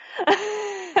sleep.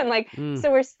 And so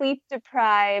we're sleep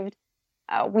deprived.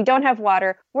 We don't have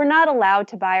water. We're not allowed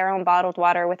to buy our own bottled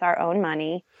water with our own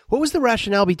money. What was the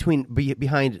rationale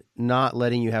behind not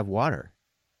letting you have water?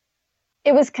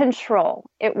 It was control.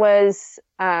 It was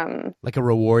like a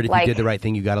reward if you did the right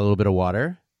thing, you got a little bit of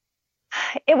water?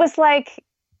 It was like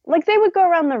they would go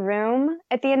around the room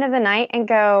at the end of the night and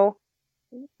go,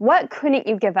 "What couldn't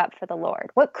you give up for the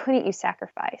Lord? What couldn't you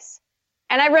sacrifice?"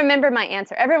 And I remember my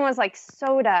answer. Everyone was like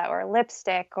soda or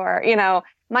lipstick or,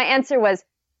 my answer was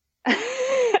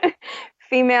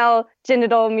female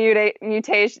genital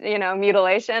mutilation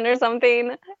or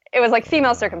something. It was like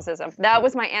female circumcision. That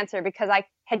was my answer because I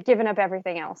had given up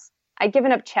everything else. I'd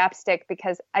given up chapstick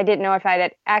because I didn't know if I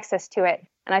had access to it.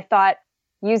 And I thought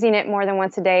using it more than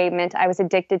once a day meant I was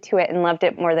addicted to it and loved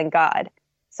it more than God.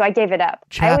 So I gave it up.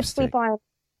 Chapstick.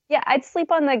 I'd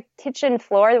sleep on the kitchen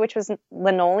floor, which was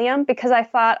linoleum, because I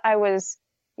thought I was,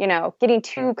 getting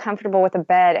too comfortable with a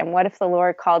bed. And what if the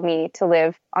Lord called me to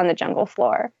live on the jungle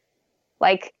floor?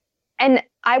 And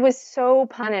I was so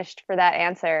punished for that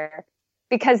answer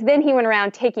because then he went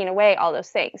around taking away all those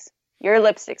things. Your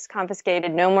lipstick's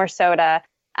confiscated, no more soda.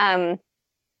 And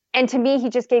to me, he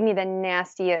just gave me the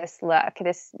nastiest look.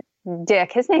 This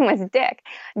Dick, his name was Dick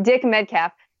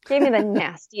Metcalf, gave me the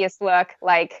nastiest look,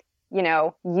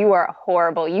 you are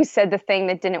horrible. You said the thing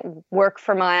that didn't work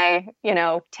for my,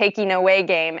 taking away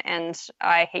game, and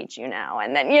I hate you now.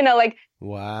 And then,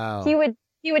 wow.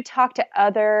 He would talk to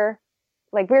other,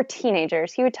 we're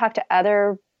teenagers. He would talk to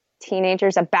other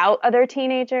teenagers about other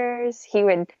teenagers.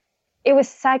 It was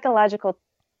psychological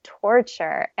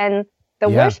torture. And the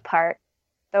worst part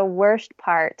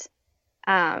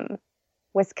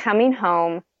was coming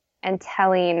home and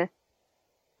telling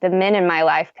the men in my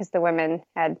life, because the women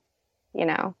had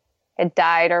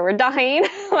died or were dying.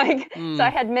 So I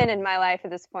had men in my life at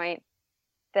this point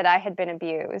that I had been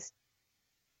abused,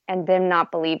 and them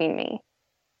not believing me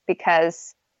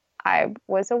because I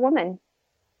was a woman.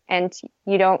 And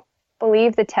you don't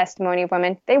believe the testimony of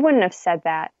women. They wouldn't have said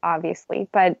that, obviously,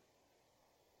 but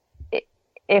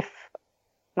if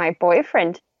my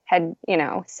boyfriend had,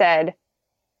 said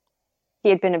he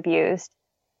had been abused,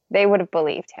 they would have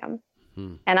believed him.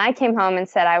 And I came home and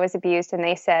said I was abused, and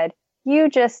they said, you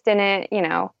just didn't,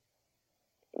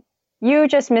 you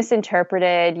just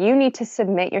misinterpreted. You need to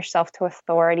submit yourself to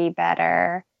authority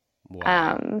better.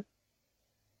 Wow.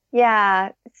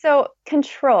 So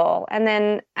control. And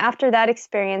then after that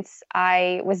experience,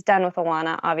 I was done with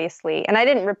Awana, obviously. And I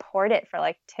didn't report it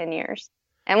for 10 years.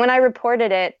 And when I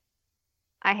reported it,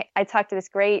 I talked to this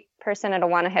great person at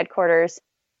Awana headquarters,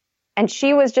 and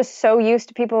she was just so used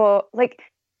to people like,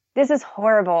 this is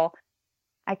horrible.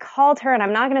 I called her, and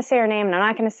I'm not going to say her name, and I'm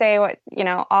not going to say what,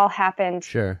 all happened.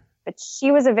 Sure. But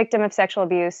she was a victim of sexual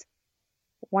abuse.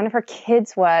 One of her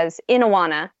kids was in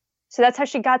Awana. So that's how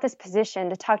she got this position,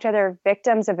 to talk to other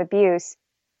victims of abuse.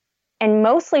 And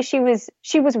mostly she was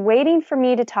waiting for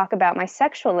me to talk about my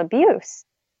sexual abuse.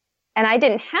 And I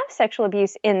didn't have sexual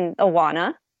abuse in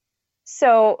Awana.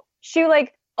 So she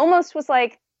almost was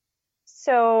like,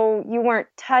 so you weren't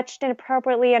touched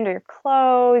inappropriately under your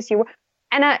clothes.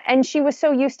 And she was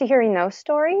so used to hearing those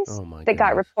stories that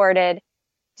got reported.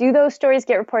 Do those stories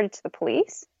get reported to the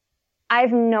police? I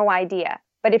have no idea.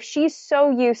 But if she's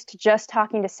so used to just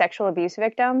talking to sexual abuse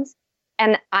victims,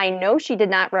 and I know she did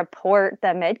not report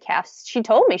the Metcalfs, she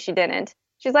told me she didn't.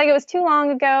 She's like, it was too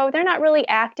long ago. They're not really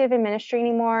active in ministry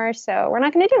anymore, so we're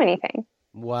not going to do anything.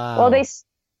 Wow. Well,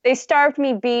 they starved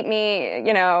me, beat me,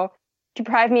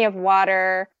 deprived me of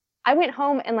water. I went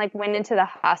home and went into the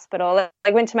hospital. I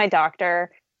went to my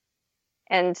doctor,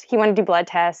 and he wanted to do blood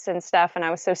tests and stuff. And I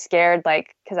was so scared,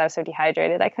 because I was so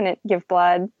dehydrated, I couldn't give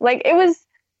blood. It was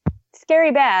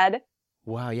scary bad.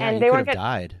 Wow. Yeah. And you they could weren't have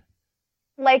died.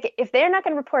 If they're not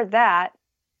going to report that,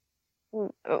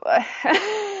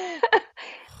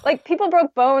 people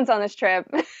broke bones on this trip.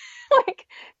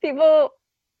 People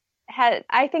had,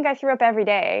 I think I threw up every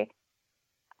day.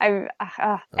 And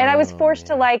I was forced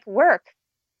to work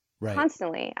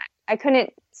constantly. I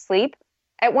couldn't sleep.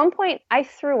 At one point I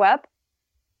threw up,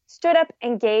 stood up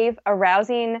and gave a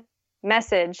rousing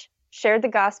message, shared the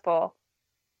gospel.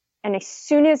 And as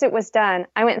soon as it was done,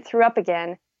 I went and threw up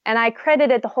again. And I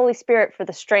credited the Holy Spirit for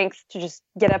the strength to just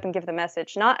get up and give the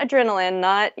message. Not adrenaline,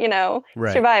 not,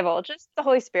 survival, just the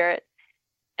Holy Spirit.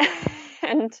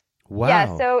 And wow.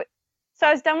 Yeah, so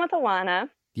I was done with Awana.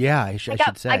 Yeah, I should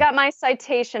say. I got my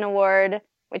citation award,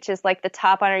 which is the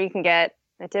top honor you can get.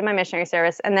 I did my missionary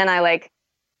service, and then I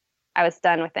was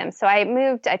done with them. So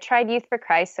I tried Youth for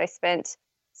Christ. So I spent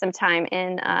some time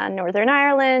in Northern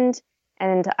Ireland,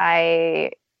 and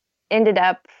I ended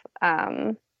up,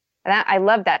 I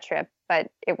loved that trip, but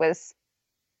it was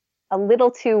a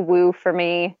little too woo for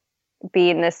me,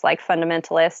 being this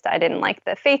fundamentalist. I didn't like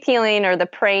the faith healing or the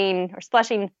praying or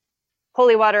splashing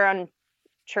holy water on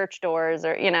church doors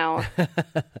or,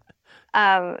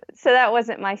 so that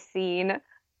wasn't my scene.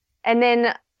 And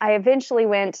then I eventually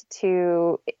went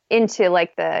into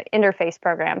the interface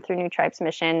program through New Tribes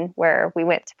Mission, where we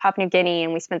went to Papua New Guinea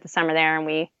and we spent the summer there, and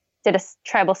we did a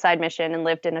tribal side mission and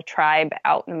lived in a tribe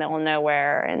out in the middle of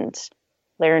nowhere and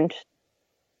learned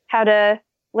how to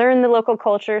learn the local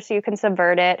culture so you can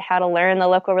subvert it, how to learn the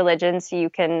local religion so you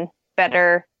can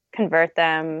better convert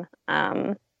them.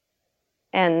 And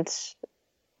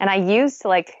I used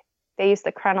they used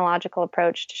the chronological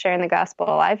approach to sharing the gospel.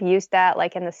 I've used that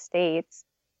in the States.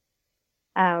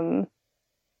 So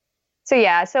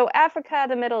Africa,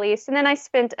 the Middle East, and then I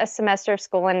spent a semester of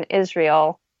school in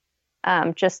Israel,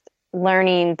 just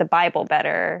learning the Bible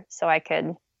better. So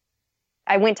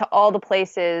I went to all the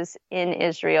places in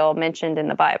Israel mentioned in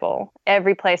the Bible,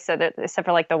 every place except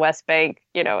for the West Bank,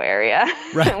 area.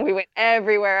 Right. We went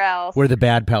everywhere else. Where the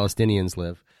bad Palestinians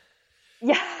live.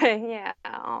 Yeah.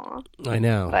 Aww. I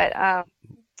know. But,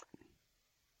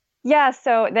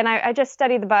 so then I just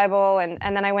studied the Bible, and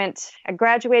then I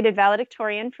graduated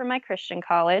valedictorian from my Christian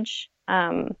college.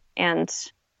 And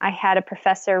I had a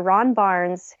professor, Ron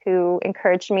Barnes, who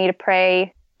encouraged me to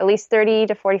pray at least 30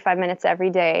 to 45 minutes every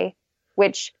day,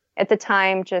 which at the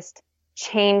time just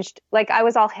changed. I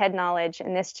was all head knowledge,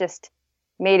 and this just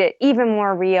made it even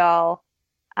more real.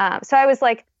 So I was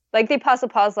the Apostle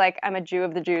Paul's I'm a Jew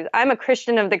of the Jews. I'm a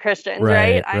Christian of the Christians,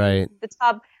 right? I'm the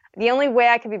top. The only way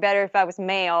I could be better if I was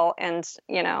male, and,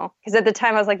 because at the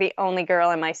time I was the only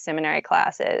girl in my seminary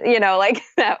classes,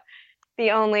 that,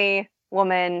 the only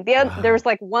woman. There was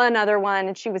one other one,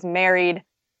 and she was married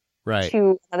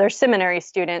to another seminary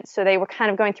student. So they were kind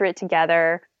of going through it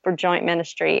together for joint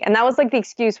ministry. And that was the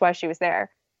excuse why she was there.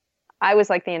 I was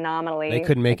the anomaly. They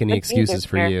couldn't make any excuses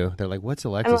for you. They're what's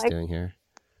Alexis doing here?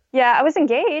 Yeah, I was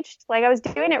engaged. I was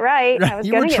doing it right. I was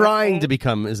you were trying to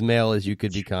become as male as you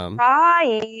could become.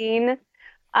 Trying.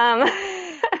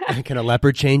 Can a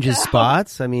leopard change his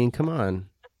spots? I mean, come on.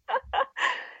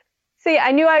 See,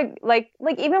 I knew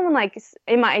even when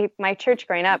in my church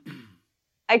growing up,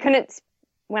 I couldn't,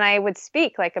 when I would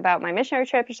speak about my missionary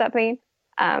trip or something,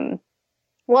 in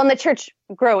the church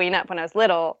growing up when I was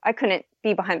little, I couldn't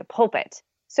be behind the pulpit.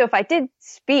 So if I did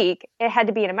speak, it had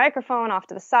to be in a microphone, off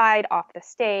to the side, off the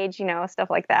stage, stuff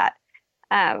like that.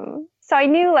 So I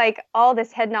knew all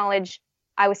this head knowledge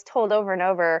I was told over and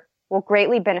over will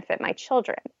greatly benefit my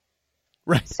children.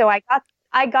 Right. So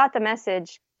I got the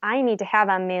message, I need to have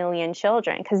 1 million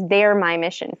children because they're my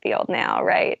mission field now,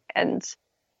 right? And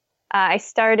I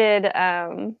started,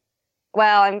 I'm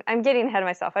getting ahead of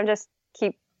myself.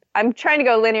 I'm trying to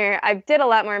go linear. I did a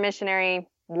lot more missionary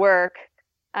work.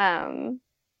 But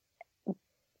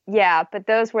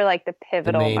those were like the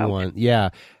pivotal The main moments. one. Yeah.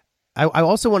 I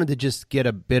also wanted to just get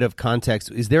a bit of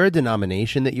context. Is there a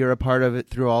denomination that you're a part of it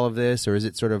through all of this, or is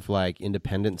it sort of like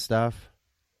independent stuff?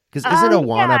 Because isn't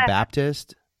Awana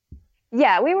Baptist?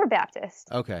 Yeah, we were Baptist.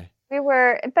 Okay. We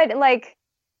were, but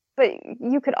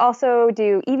you could also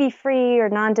do EV free or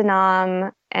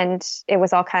non-denom, and it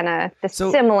was all kind of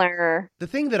similar.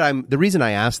 The reason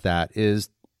I asked that is,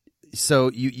 so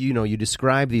you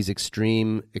describe these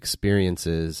extreme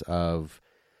experiences of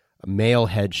male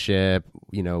headship,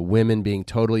 women being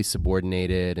totally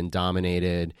subordinated and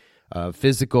dominated,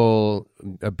 physical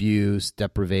abuse,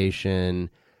 deprivation.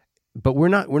 But we're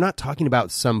not talking about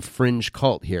some fringe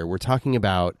cult here. We're talking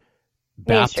about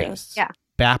Baptists. Yeah.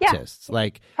 Baptists, yeah.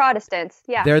 like Protestants.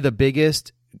 Yeah. They're the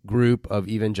biggest group of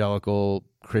evangelical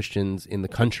Christians in the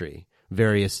country,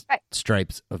 various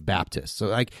stripes of Baptists.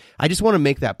 So I just want to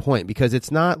make that point because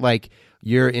it's not like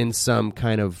you're in some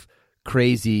kind of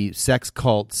crazy sex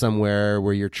cult somewhere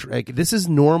where you're this is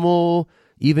normal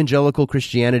evangelical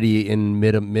Christianity in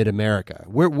mid America.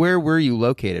 Where were you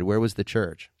located? Where was the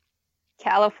church?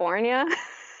 California.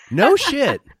 No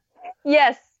shit.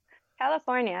 Yes,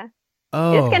 California.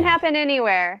 Oh, this can happen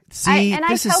anywhere. See,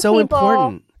 this is so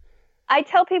important. I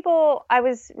tell people I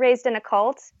was raised in a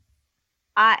cult.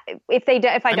 If I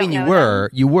don't know them,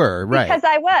 you were right.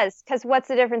 Because what's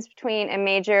the difference between a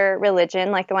major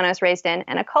religion like the one I was raised in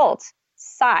and a cult?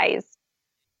 Size.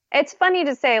 It's funny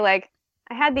to say, like,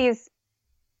 I had these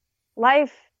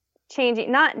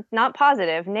life-changing, not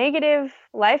positive, negative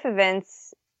life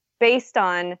events based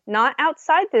on, not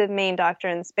outside the main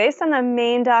doctrines, based on the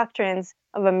main doctrines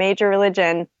of a major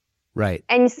religion. Right.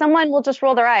 And someone will just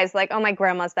roll their eyes like, oh, my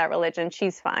grandma's that religion.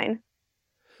 She's fine.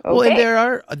 Okay. Well, and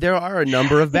there are a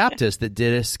number of Baptists that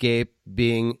did escape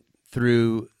being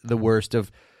through the worst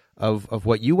of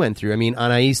what you went through. I mean,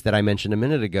 Anais, that I mentioned a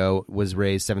minute ago, was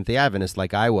raised Seventh-day Adventist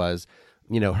like I was.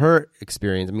 Her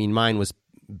experience, I mean, mine was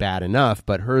bad enough,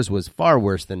 but hers was far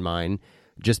worse than mine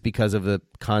just because of the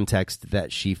context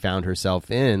that she found herself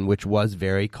in, which was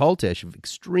very cultish,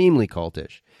 extremely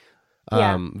cultish.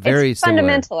 Very it's similar.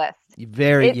 Fundamentalist.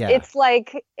 It's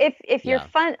like if you're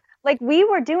fun, like we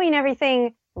were doing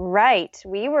everything right.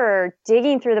 We were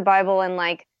digging through the Bible and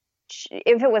like,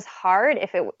 if it was hard,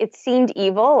 if it seemed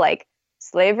evil, like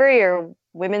slavery or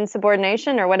women's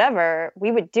subordination or whatever,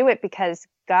 we would do it because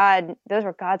those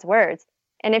were God's words.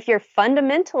 And if your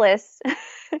fundamentalists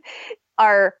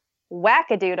are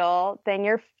wackadoodle, then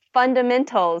your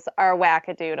fundamentals are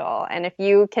wackadoodle. And if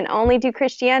you can only do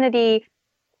Christianity,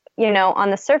 on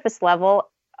the surface level,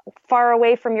 far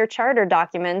away from your charter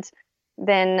document,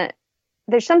 then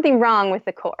there's something wrong with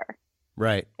the core.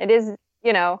 Right. It is,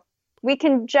 we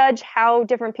can judge how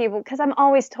different people, because I'm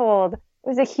always told it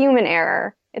was a human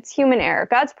error. It's human error.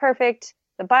 God's perfect.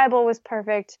 The Bible was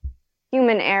perfect.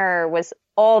 Human error was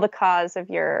all the cause of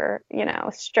your,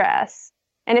 stress.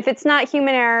 And if it's not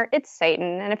human error, it's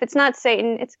Satan. And if it's not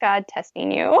Satan, it's God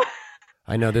testing you.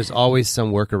 I know there's always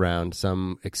some workaround,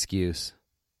 some excuse.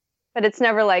 But it's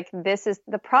never like,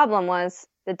 the problem was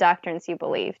the doctrines you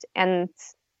believed. And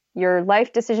your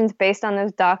life decisions based on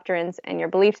those doctrines and your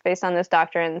beliefs based on those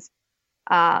doctrines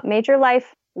made your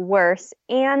life worse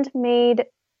and made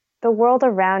the world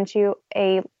around you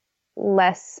a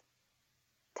less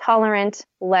tolerant,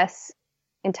 less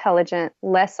intelligent,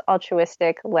 less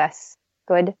altruistic, less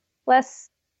good, less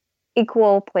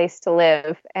equal place to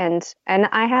live. And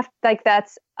I have, like,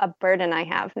 that's a burden I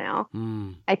have now.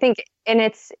 I think, and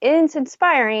it's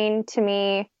inspiring to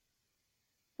me.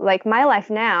 Like, my life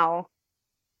now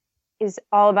is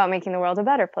all about making the world a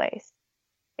better place.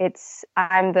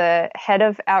 I'm the head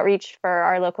of outreach for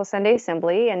our local Sunday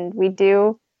assembly, and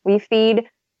we feed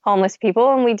homeless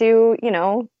people, and we do,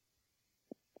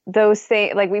 those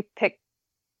things, like we pick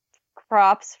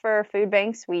crops for food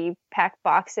banks, we pack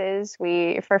boxes,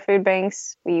 for food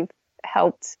banks, we've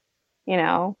helped,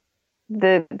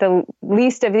 the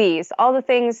least of these, all the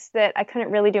things that I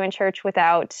couldn't really do in church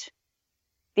without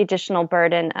the additional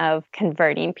burden of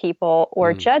converting people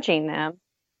or judging them.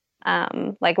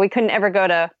 Like we couldn't ever go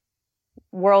to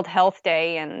World Health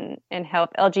Day and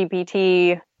help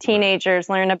LGBT teenagers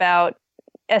learn about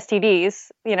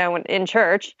STDs, in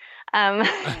church.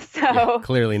 Yeah,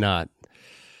 clearly not.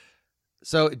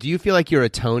 So do you feel like you're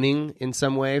atoning in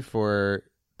some way for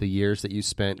the years that you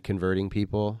spent converting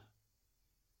people?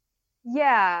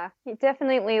 Yeah,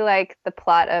 definitely like the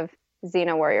plot of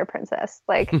Xena Warrior Princess.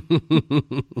 Like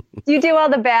you do all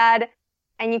the bad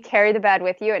and you carry the bad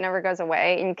with you. It never goes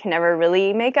away and you can never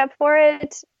really make up for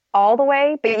it all the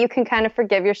way, but you can kind of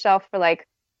forgive yourself for like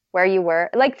where you were.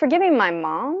 Like forgiving my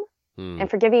mom Hmm. and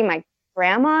forgiving my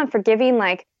grandma and forgiving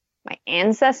like my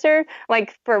ancestor,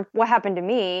 like for what happened to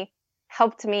me,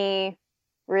 helped me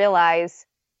realize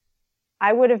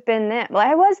I would have been them. Well,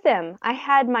 I was them. I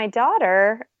had my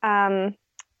daughter. I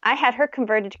had her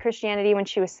converted to Christianity when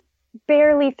she was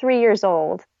barely 3 years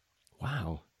old,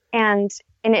 Wow. and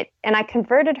and I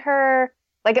converted her.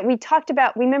 Like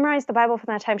we memorized the Bible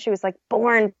from that time she was like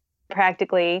born,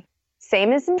 practically,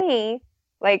 same as me.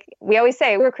 Like we always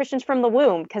say, we were Christians from the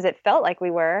womb because it felt like we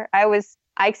were. I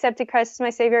accepted Christ as my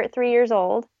Savior at 3 years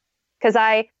old because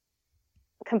I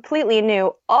completely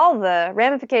knew all the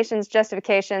ramifications,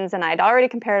 justifications, and I'd already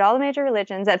compared all the major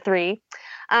religions at 3.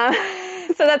 Um,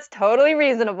 so that's totally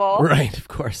reasonable. Right, of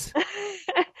course.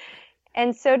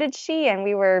 And so did she. And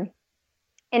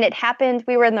it happened,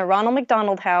 we were in the Ronald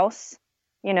McDonald House,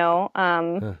 you know.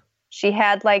 Huh. She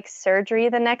had like surgery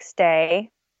the next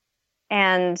day,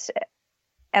 and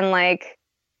like,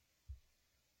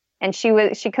 and she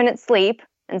couldn't sleep.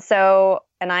 And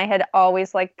I had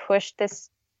always like pushed this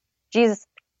Jesus,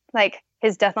 like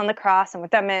his death on the cross and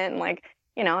what that meant. And like,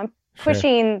 I'm Sure.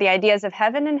 pushing the ideas of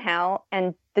heaven and hell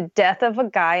and the death of a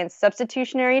guy and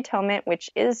substitutionary atonement, which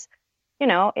is,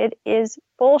 it is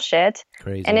bullshit.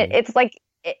 Crazy. And it's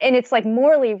like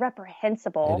morally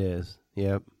reprehensible. It is.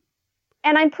 Yep.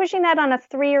 And I'm pushing that on a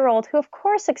 3-year-old who, of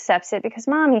course, accepts it because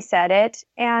mommy said it.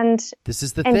 And This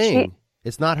is the and thing.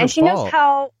 It's not her and she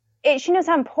fault. she knows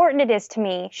how important it is to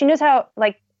me. She knows how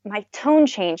like my tone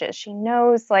changes. She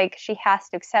knows like she has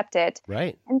to accept it.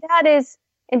 Right. And that is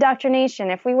indoctrination.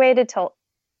 If we waited till,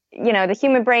 the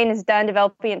human brain is done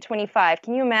developing at 25,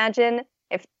 can you imagine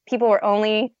if people were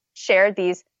only shared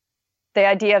the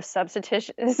idea of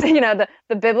substitution, the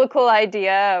biblical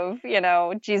idea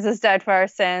of, Jesus died for our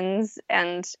sins,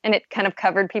 and it kind of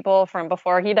covered people from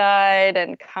before he died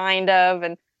and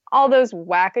all those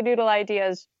wackadoodle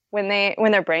ideas when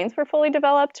their brains were fully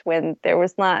developed, when there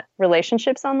was not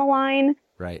relationships on the line.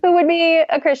 Right. Who would be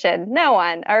a Christian? No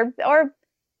one. Or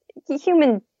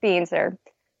human beings are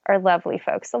lovely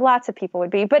folks. So lots of people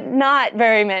would be, but not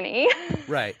very many.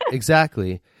 Right.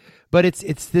 Exactly. But it's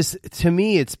this, to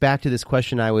me, it's back to this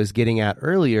question I was getting at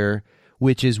earlier,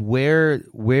 which is where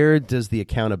does the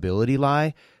accountability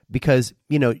lie? Because,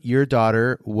 your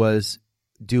daughter was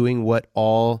doing what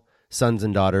all sons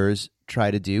and daughters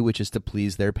try to do, which is to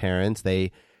please their parents.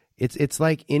 It's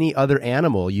like any other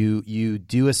animal. You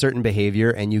do a certain behavior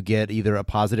and you get either a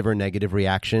positive or negative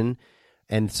reaction.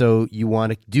 And so you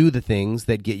want to do the things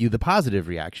that get you the positive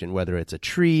reaction, whether it's a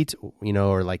treat,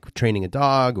 or like training a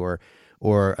dog, or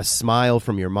a smile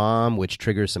from your mom, which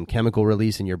triggers some chemical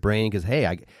release in your brain because,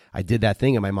 hey, I did that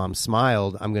thing and my mom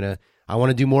smiled. I want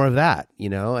to do more of that,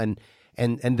 and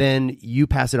then you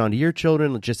pass it on to your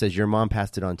children just as your mom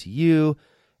passed it on to you.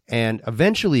 And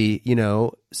eventually,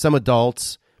 some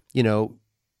adults,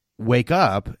 wake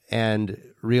up and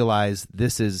realize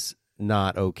this is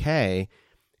not okay.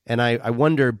 And I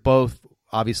wonder both,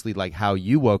 obviously, like how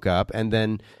you woke up and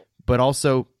then, but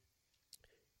also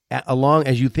along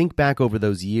as you think back over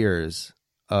those years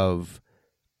of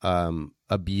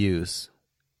abuse,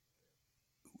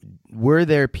 were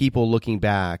there people looking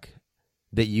back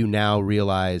that you now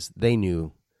realize they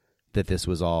knew that this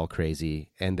was all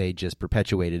crazy and they just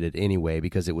perpetuated it anyway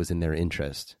because it was in their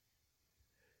interest?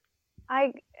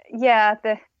 I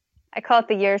call it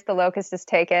the years the locust has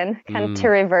taken, kind of to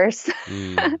reverse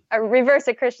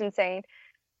a Christian saying.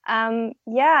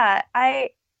 I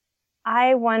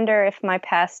wonder if my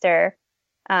pastor,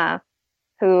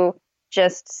 who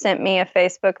just sent me a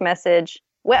Facebook message.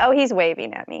 Well, he's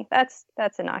waving at me. That's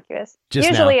innocuous.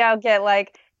 Usually I'll get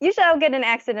an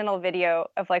accidental video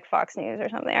of like Fox News or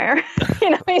something. Or,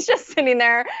 he's just sitting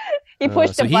there. He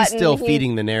pushed a button. So he's still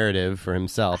feeding the narrative for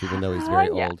himself, even though he's very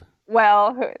old.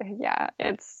 Well, yeah,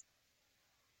 yes.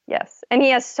 And he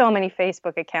has so many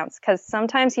Facebook accounts because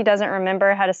sometimes he doesn't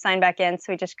remember how to sign back in.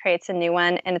 So he just creates a new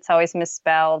one and it's always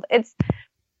misspelled.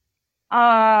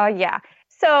 Yeah.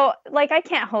 So like, I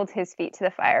can't hold his feet to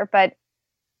the fire, but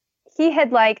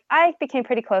I became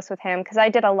pretty close with him because I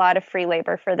did a lot of free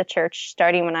labor for the church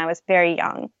starting when I was very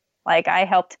young. Like I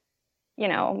helped,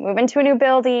 move into a new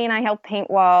building. I helped paint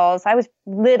walls. I was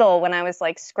little when I was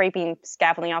like scraping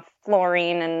scaffolding off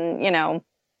flooring and,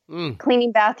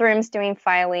 cleaning bathrooms, doing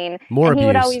filing. More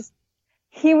abuse.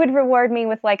 He would reward me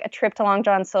with like a trip to Long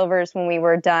John Silver's when we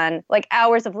were done, like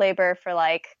hours of labor for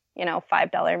like,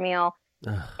 $5 meal.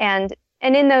 And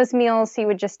And in those meals, he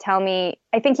would just tell me,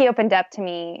 I think he opened up to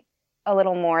me a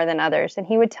little more than others. And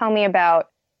he would tell me about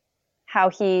how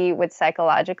he would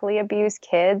psychologically abuse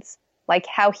kids, like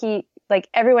like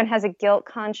everyone has a guilt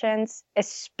conscience,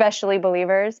 especially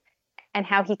believers, and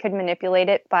how he could manipulate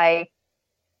it by,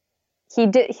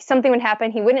 something would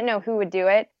happen. He wouldn't know who would do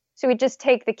it. So he'd just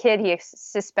take the kid he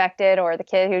suspected or the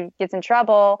kid who gets in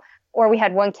trouble. Or we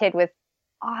had one kid with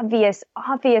obvious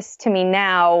to me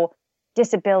now,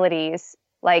 disabilities,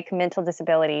 like mental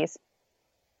disabilities,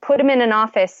 put him in an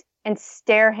office and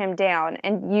stare him down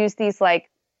and use these, like,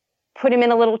 put him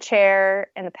in a little chair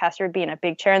and the pastor would be in a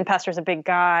big chair and the pastor's a big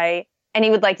guy and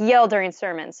he would like yell during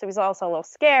sermons. So he's also a little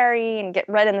scary and get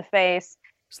red in the face.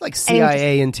 It's like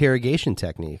CIA interrogation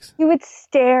techniques. He would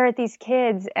stare at these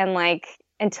kids and like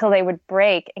until they would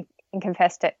break and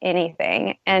confess to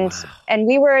anything. And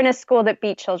we were in a school that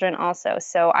beat children also.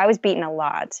 So I was beaten a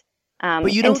lot.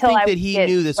 But you don't think that he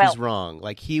knew this was wrong?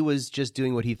 Like he was just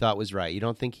doing what he thought was right. You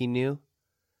don't think he knew?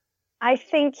 I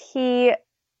think he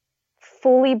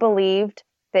fully believed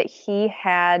that he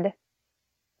had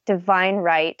divine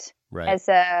right. As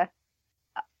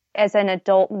an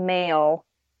adult male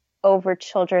over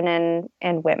children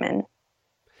and women.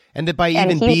 And that by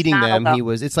even beating them,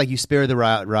 it's like you spare the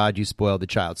rod, you spoil the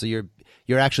child. So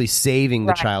you're actually saving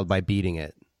the child by beating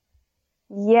it.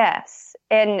 Yes.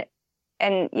 And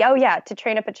to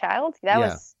train up a child.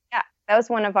 That was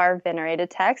one of our venerated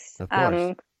texts. Of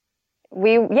course.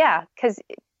 Because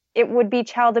it would be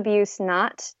child abuse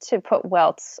not to put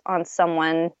welts on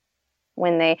someone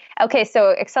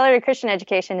so accelerated Christian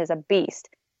education is a beast.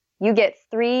 You get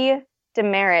 3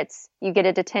 demerits, you get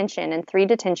a detention, and 3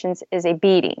 detentions is a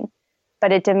beating.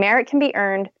 But a demerit can be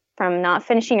earned from not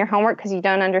finishing your homework because you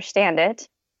don't understand it,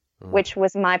 which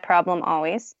was my problem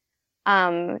always.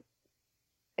 So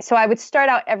I would start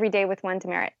out every day with 1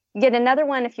 demerit. You get another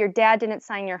one if your dad didn't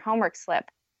sign your homework slip.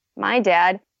 My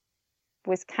dad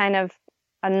was kind of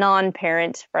a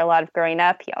non-parent for a lot of growing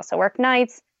up. He also worked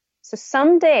nights. So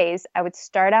some days I would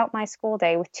start out my school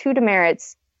day with 2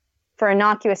 demerits for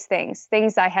innocuous things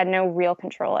I had no real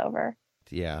control over.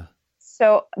 Yeah.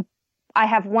 So I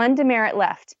have 1 demerit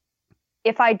left.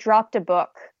 If I dropped a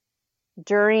book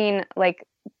during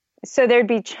so there'd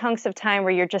be chunks of time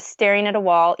where you're just staring at a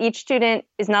wall. Each student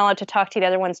is not allowed to talk to the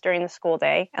other ones during the school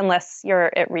day unless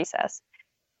you're at recess.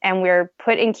 And we're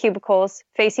put in cubicles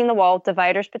facing the wall,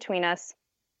 dividers between us.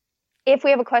 If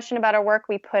we have a question about our work,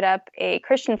 we put up a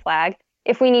Christian flag.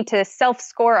 If we need to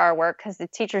self-score our work, because the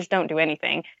teachers don't do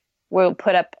anything, we'll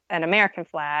put up an American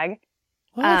flag.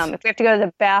 If we have to go to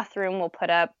the bathroom, we'll put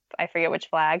up, I forget which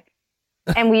flag.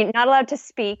 And we're not allowed to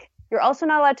speak. You're also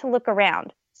not allowed to look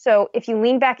around. So if you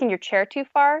lean back in your chair too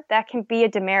far, that can be a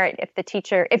demerit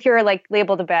if you're like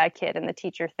labeled a bad kid and the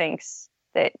teacher thinks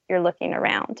that you're looking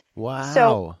around. Wow.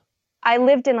 So I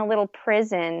lived in a little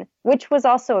prison, which was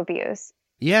also abuse.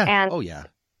 Yeah.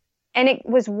 And it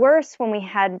was worse when we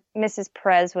had Mrs.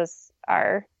 Perez was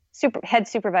our head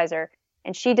supervisor,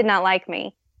 and she did not like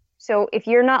me. So if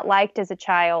you're not liked as a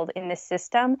child in this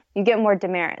system, you get more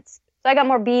demerits. So I got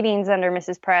more beatings under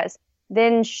Mrs. Perez.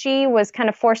 Then she was kind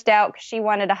of forced out because she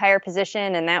wanted a higher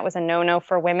position, and that was a no-no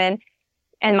for women.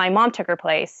 And my mom took her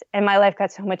place, and my life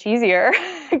got so much easier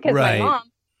because my mom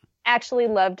actually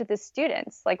loved the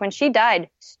students. Like when she died,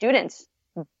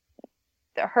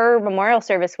 her memorial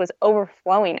service was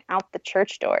overflowing out the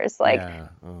church doors.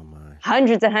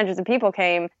 Hundreds and hundreds of people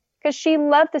came because she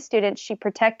loved the students. She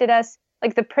protected us.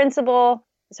 Like the principal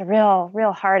was a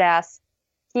real hard ass.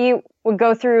 He would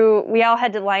go through, we all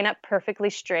had to line up perfectly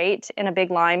straight in a big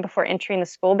line before entering the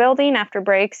school building after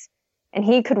breaks. And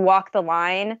he could walk the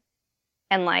line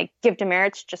and like give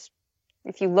demerits just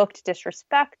if you looked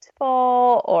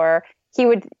disrespectful, or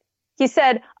he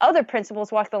said other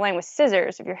principals walk the line with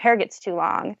scissors if your hair gets too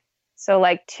long. So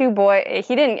like 2 boys,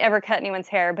 he didn't ever cut anyone's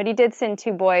hair, but he did send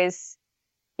 2 boys.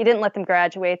 He didn't let them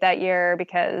graduate that year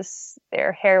because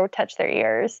their hair would touch their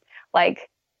ears.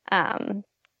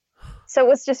 So it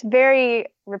was just very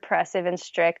repressive and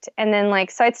strict. And then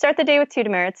so I'd start the day with 2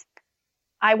 demerits.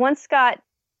 I once got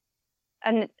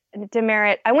a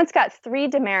demerit. I once got 3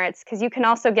 demerits because you can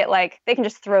also get they can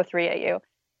just throw 3 at you.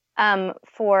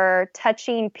 For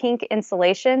touching pink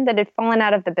insulation that had fallen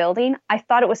out of the building. I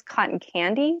thought it was cotton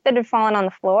candy that had fallen on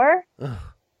the floor. Ugh.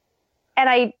 And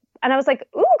I was like,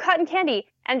 ooh, cotton candy.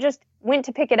 And just went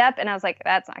to pick it up. And I was like,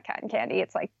 that's not cotton candy.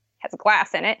 It's has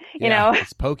glass in it,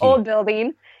 it's pokey. Old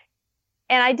building.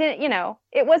 And I didn't,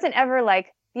 it wasn't ever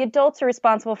the adults are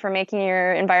responsible for making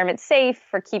your environment safe,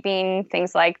 for keeping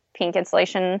things like pink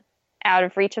insulation out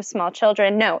of reach of small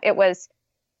children. No, it was,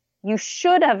 you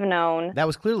should have known that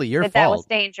was clearly your fault. That was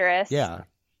dangerous. Yeah.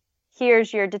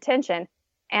 here's your detention.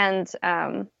 And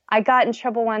I got in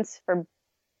trouble once for,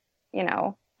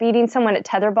 beating someone at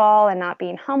tetherball and not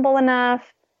being humble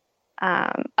enough.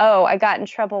 I got in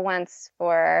trouble once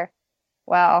for,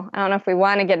 well, I don't know if we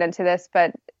want to get into this,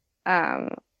 but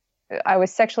I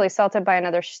was sexually assaulted by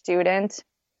another student,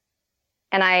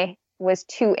 and I was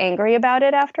too angry about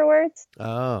it afterwards.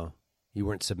 Oh, you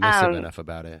weren't submissive enough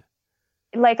about it.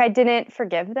 Like, I didn't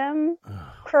forgive them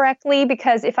correctly,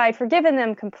 because if I'd forgiven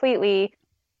them completely,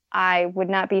 I would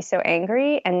not be so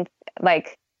angry. And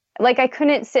like I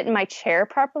couldn't sit in my chair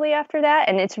properly after that.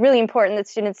 And it's really important that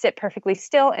students sit perfectly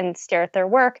still and stare at their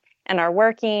work and are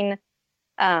working.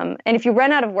 And if you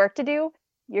run out of work to do,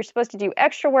 you're supposed to do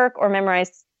extra work or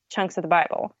memorize chunks of the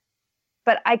Bible.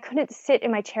 But I couldn't sit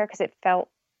in my chair because it felt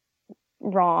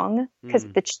wrong, because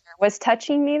the chair was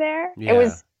touching me there. Yeah. It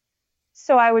was,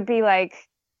 so I would be like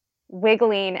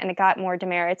wiggling, and it got more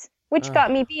demerits, which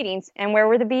got me beatings. And where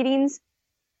were the beatings?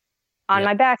 On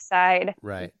my backside.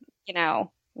 Right.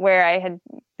 Where I had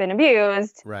been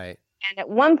abused. Right. And at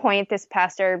one point, this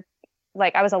pastor,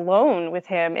 like, I was alone with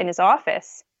him in his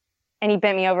office, and he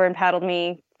bent me over and paddled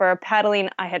me for a paddling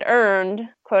I had earned,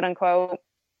 quote unquote.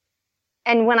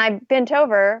 And when I bent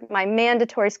over, my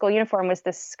mandatory school uniform was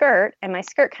this skirt, and my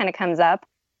skirt kind of comes up,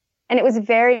 and it was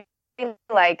very,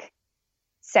 like,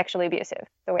 sexually abusive,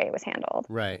 the way it was handled.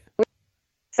 Right.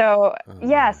 So,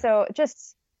 so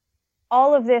just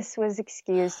all of this was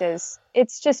excused as,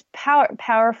 it's just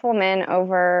powerful men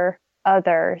over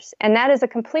others. And that is a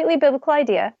completely biblical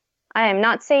idea. I am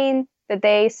not saying that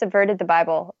they subverted the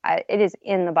Bible. It is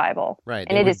in the Bible. Right.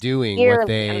 And they it were is doing what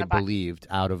they believed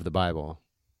out of the Bible.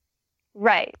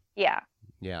 Right. Yeah.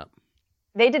 Yeah.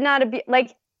 They did not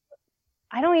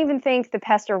I don't even think the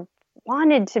pastor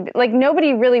wanted to be, like,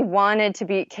 nobody really wanted to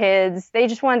beat kids. They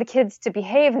just wanted the kids to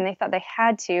behave, and they thought they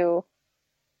had to.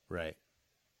 Right.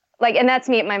 Like, and that's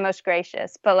me at my most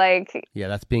gracious, but like... Yeah,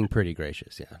 that's being pretty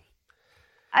gracious, yeah.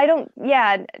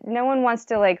 No one wants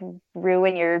to, like,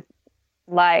 ruin your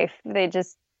life. They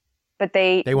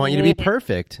want you to be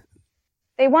perfect.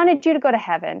 They wanted you to go to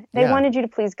heaven. They wanted you to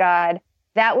please God.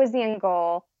 That was the end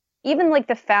goal. Even, like,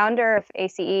 the founder of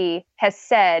ACE has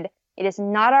said, it is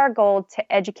not our goal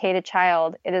to educate a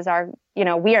child. It is our,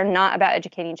 we are not about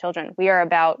educating children. We are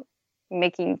about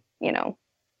making,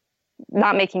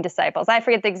 not making disciples. I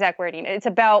forget the exact wording. It's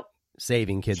about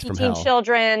saving kids from hell. Teaching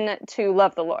children to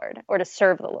love the Lord or to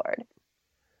serve the Lord.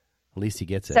 At least he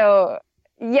gets it. So,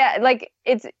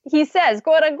 he says,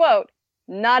 quote unquote,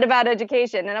 not about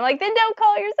education. And I'm like, then don't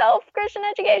call yourself Christian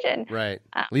education. Right.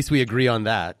 At least we agree on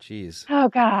that. Jeez. Oh,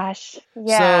 gosh.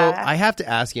 Yeah. So I have to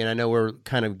ask you, and I know we're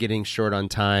kind of getting short on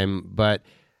time, but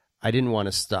I didn't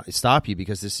want to stop you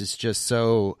because this is just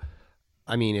so...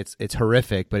 I mean, it's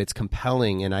horrific, but it's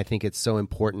compelling, and I think it's so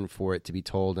important for it to be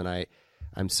told. And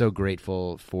I'm so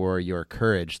grateful for your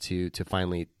courage to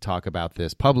finally talk about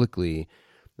this publicly,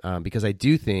 because I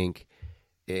do think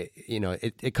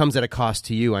it comes at a cost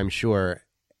to you, I'm sure,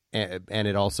 and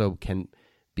it also can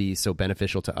be so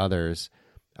beneficial to others.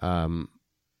 But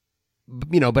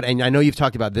and I know you've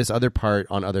talked about this other part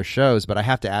on other shows, but I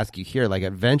have to ask you here, like,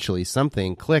 eventually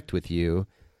something clicked with you,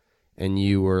 and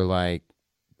you were like,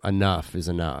 enough is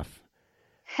enough.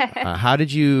 How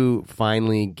did you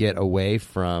finally get away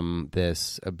from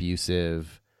this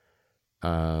abusive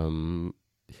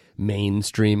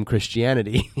mainstream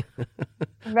Christianity?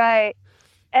 Right.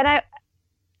 And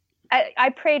I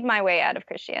prayed my way out of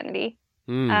Christianity,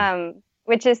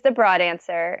 which is the broad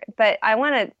answer. But I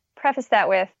want to preface that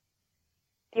with,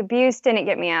 the abuse didn't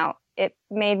get me out. It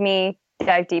made me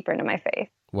dive deeper into my faith.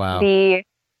 Wow. It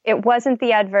wasn't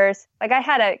the adverse. Like, I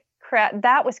had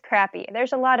that was crappy.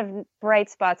 There's a lot of bright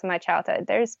spots in my childhood.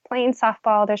 There's playing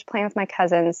softball. There's playing with my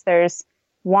cousins. There's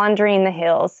wandering the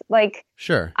hills. Like,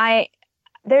 sure.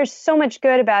 There's so much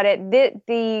good about it.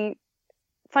 The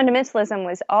fundamentalism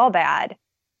was all bad.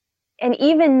 And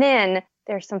even then,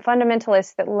 there's some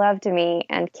fundamentalists that loved me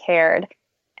and cared.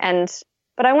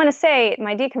 But I want to say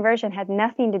my deconversion had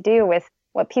nothing to do with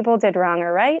what people did wrong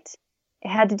or right. It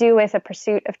had to do with a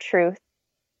pursuit of truth.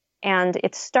 And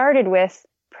it started with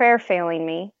prayer failing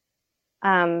me.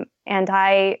 And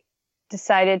I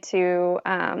decided to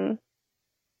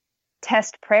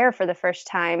test prayer for the first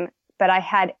time, but I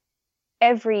had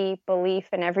every belief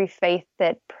and every faith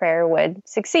that prayer would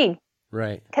succeed.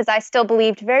 Right. Because I still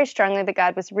believed very strongly that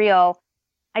God was real.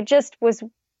 I just was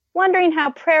wondering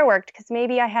how prayer worked, because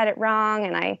maybe I had it wrong,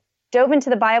 and I dove into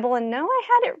the Bible and no, I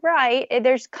had it right.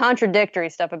 There's contradictory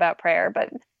stuff about prayer, but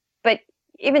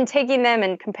even taking them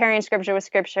and comparing scripture with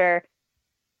scripture,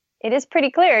 it is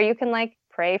pretty clear. You can, like,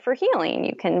 pray for healing.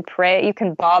 You can pray, you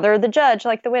can bother the judge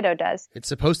like the widow does. It's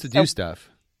supposed to do stuff.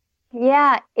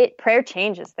 Yeah, prayer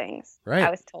changes things. Right.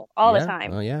 I was told all the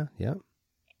time. Oh, yeah, yeah.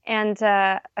 And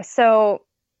so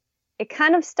it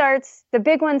kind of starts, the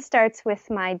big one starts with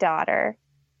my daughter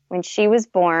when she was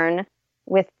born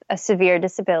with a severe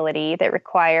disability that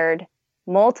required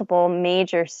multiple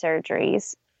major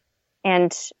surgeries.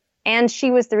 And she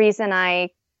was the reason I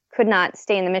could not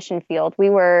stay in the mission field. We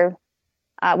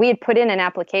had put in an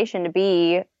application to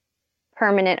be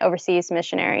permanent overseas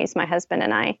missionaries, my husband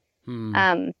and I,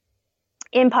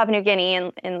 in Papua New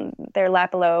Guinea in their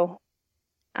Lapilo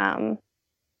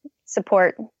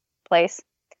support place.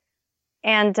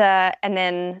 And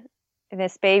then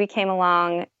this baby came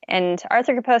along, and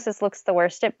arthrogryposis looks the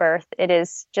worst at birth. It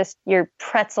is just, you're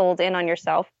pretzeled in on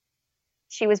yourself.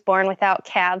 She was born without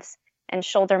calves and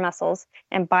shoulder muscles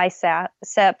and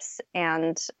biceps,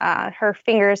 and her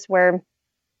fingers were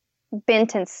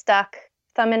bent and stuck,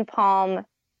 thumb and palm,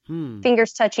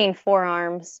 fingers touching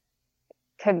forearms,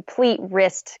 complete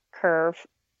wrist curve.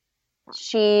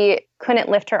 She couldn't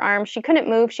lift her arms. She couldn't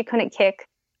move. She couldn't kick.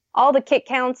 All the kick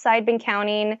counts I'd been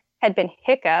counting had been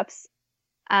hiccups.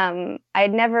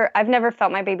 I've never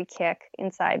felt my baby kick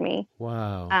inside me.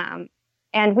 Wow.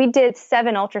 And we did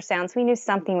 7 ultrasounds. We knew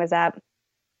something was up.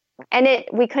 And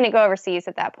we couldn't go overseas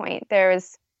at that point.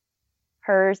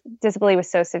 Her disability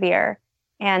was so severe.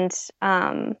 And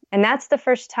that's the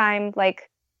first time, like,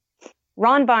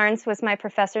 Ron Barnes was my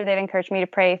professor that encouraged me to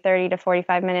pray 30 to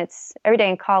 45 minutes every day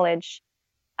in college.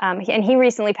 And he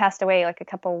recently passed away like a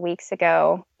couple of weeks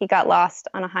ago. He got lost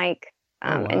on a hike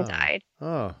and died.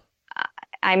 Oh.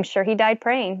 I'm sure he died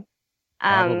praying.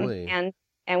 Probably.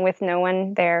 And with no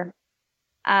one there.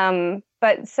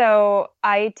 But so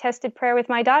I tested prayer with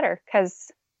my daughter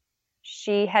because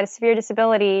she had a severe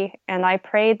disability, and I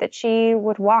prayed that she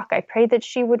would walk. I prayed that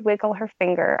she would wiggle her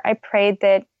finger. I prayed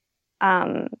that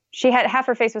she had half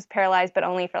her face was paralyzed, but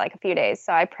only for like a few days.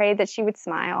 So I prayed that she would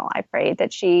smile. I prayed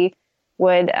that she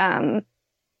would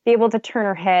be able to turn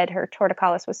her head. Her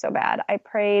torticollis was so bad. I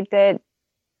prayed that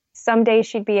someday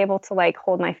she'd be able to like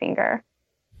hold my finger.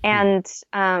 And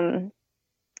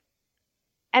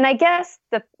I guess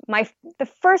the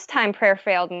first time prayer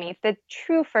failed me, the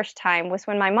true first time, was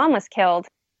when my mom was killed.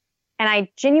 And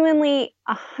I genuinely,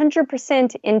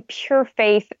 100% in pure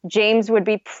faith, James would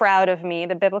be proud of me,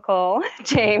 the biblical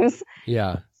James.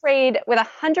 Yeah. Prayed with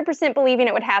 100% believing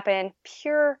it would happen,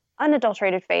 pure,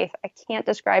 unadulterated faith. I can't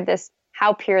describe this,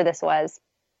 how pure this was,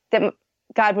 that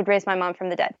God would raise my mom from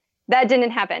the dead. That didn't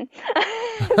happen.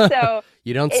 So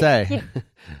you don't say.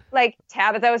 Like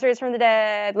Tabitha was raised from the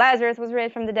dead. Lazarus was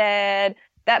raised from the dead.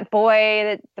 That boy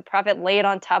that the prophet laid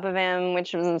on top of him,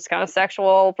 which was kind of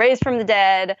sexual, raised from the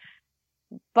dead.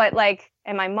 But like,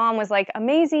 and my mom was like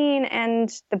amazing and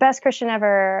the best Christian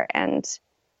ever. And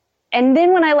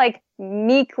then when I like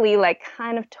meekly, like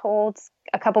kind of told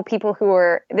a couple people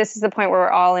this is the point where we're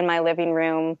all in my living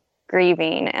room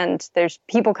grieving, and there's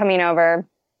people coming over,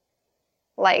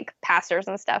 like pastors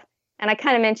and stuff. And I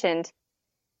kind of mentioned,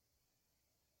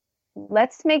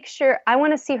 let's make sure, I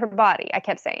want to see her body, I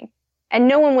kept saying. And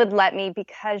no one would let me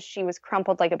because she was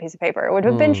crumpled like a piece of paper. It would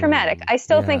have been traumatic. I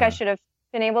still think I should have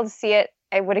been able to see it.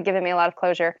 It would have given me a lot of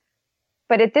closure.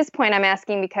 But at this point, I'm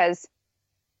asking because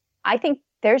I think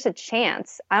there's a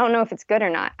chance. I don't know if it's good or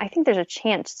not. I think there's a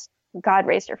chance God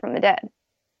raised her from the dead.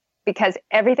 Because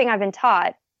everything I've been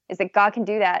taught is that God can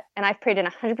do that. And I've prayed in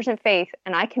 100% faith,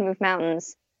 and I can move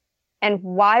mountains. And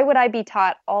why would I be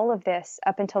taught all of this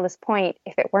up until this point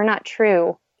if it were not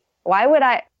true? Why would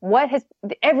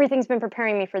everything's been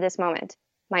preparing me for this moment.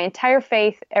 My entire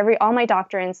faith, all my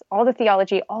doctrines, all the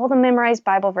theology, all the memorized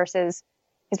Bible verses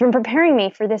has been preparing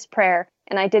me for this prayer.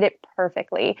 And I did it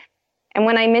perfectly. And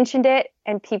when I mentioned it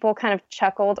and people kind of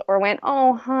chuckled or went,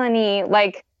 "Oh, honey,"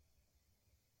 like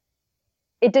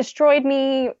it destroyed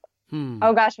me.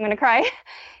 Oh gosh, I'm going to cry.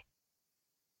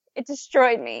 It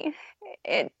destroyed me.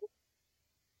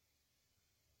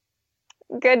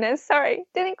 Goodness, sorry.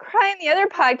 Didn't cry in the other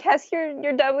podcast.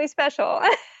 You're doubly special.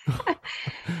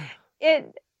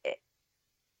 It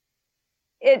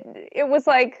was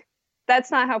like,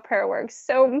 that's not how prayer works.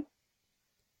 So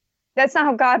that's not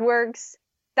how God works.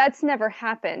 That's never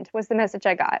happened, was the message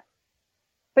I got.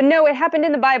 But no, it happened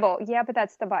in the Bible. Yeah, but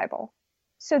that's the Bible.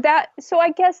 So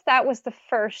I guess that was the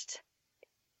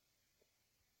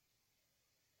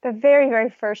very, very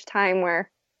first time where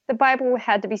the Bible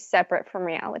had to be separate from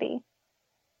reality.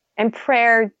 And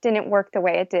prayer didn't work the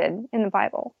way it did in the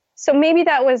Bible. So maybe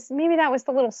that was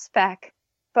the little speck.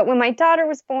 But when my daughter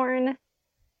was born,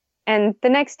 and the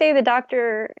next day the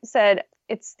doctor said,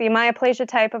 it's the myoplasma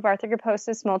type of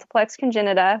arthrogryposis multiplex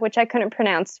congenita, which I couldn't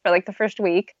pronounce for like the first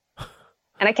week.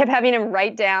 And I kept having him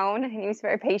write down, and he was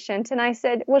very patient. And I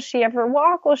said, will she ever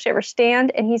walk? Will she ever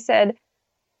stand? And he said,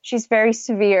 she's very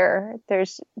severe.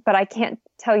 But I can't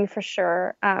tell you for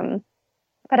sure.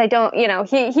 But I don't,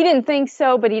 he didn't think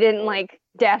so, but he didn't like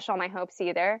dash all my hopes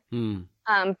either.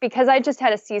 Because I just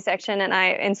had a C-section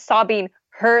and sobbing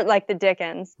hurt like the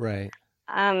dickens. Right.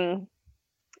 And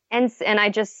I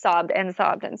just sobbed and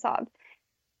sobbed and sobbed.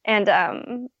 And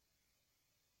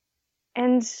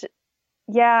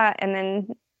yeah, and then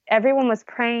everyone was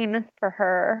praying for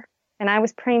her, and I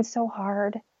was praying so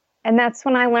hard. And that's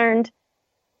when I learned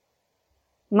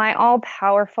my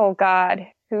all-powerful God,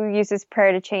 who uses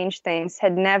prayer to change things,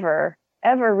 had never,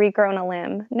 ever regrown a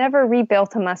limb, never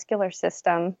rebuilt a muscular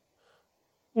system,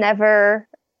 never,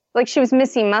 like she was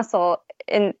missing muscle,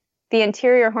 and the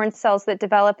anterior horn cells that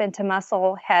develop into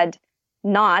muscle had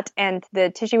not, and the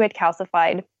tissue had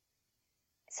calcified.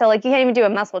 So like you can't even do a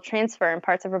muscle transfer in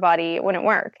parts of her body. It wouldn't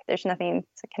work. There's nothing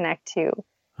to connect to.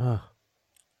 Huh.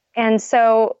 And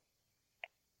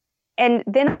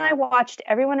then I watched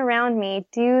everyone around me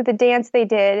do the dance they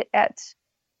did at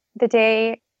the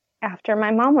day after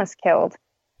my mom was killed.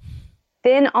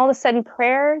 Then all of a sudden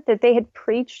prayer that they had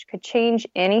preached could change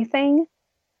anything.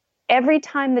 Every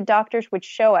time the doctors would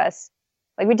show us,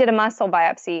 like we did a muscle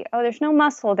biopsy, oh, there's no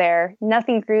muscle there,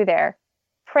 nothing grew there.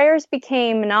 Prayers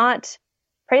became not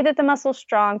pray that the muscle's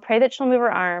strong, pray that she'll move her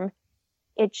arm.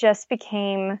 It just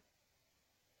became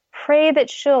pray that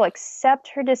she'll accept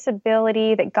her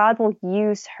disability, that God will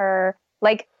use her.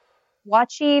 Like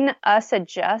watching us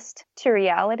adjust to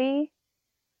reality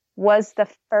was the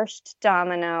first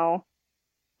domino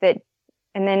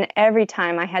and then every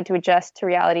time I had to adjust to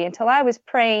reality until I was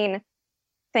praying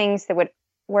things that would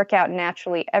work out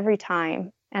naturally every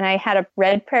time. And I had a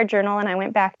red prayer journal, and I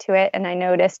went back to it, and I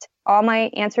noticed all my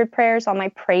answered prayers, all my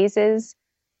praises,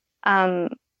 were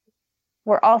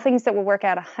all things that would work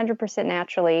out 100%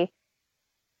 naturally.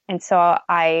 And so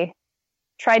I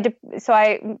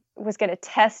was going to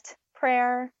test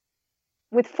prayer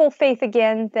with full faith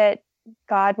again that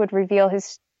God would reveal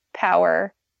his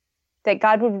power, that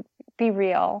God would be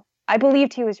real. I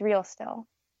believed he was real still.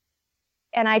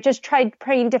 And I just tried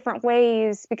praying different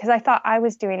ways because I thought I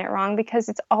was doing it wrong, because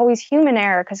it's always human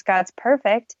error because God's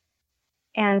perfect.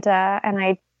 And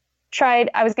I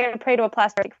was going to pray to a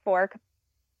plastic fork,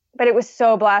 but it was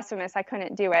so blasphemous. I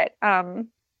couldn't do it. At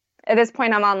this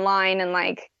point I'm online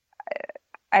and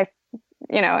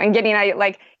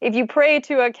if you pray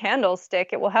to a candlestick,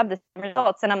 it will have the same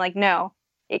results. And I'm like, no,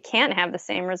 it can't have the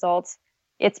same results.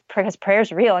 It's because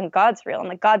prayer's real and God's real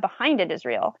and the God behind it is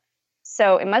real.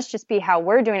 So it must just be how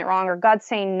we're doing it wrong, or God's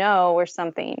saying no or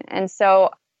something. And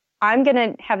so I'm going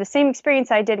to have the same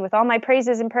experience I did with all my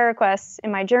praises and prayer requests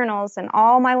in my journals and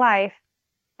all my life.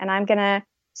 And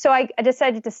so I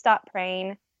decided to stop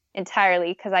praying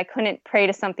entirely because I couldn't pray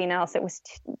to something else. It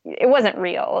wasn't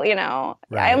real, Right.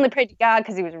 I only prayed to God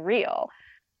because he was real.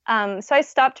 So I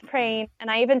stopped praying,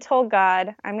 and I even told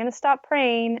God, I'm going to stop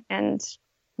praying, and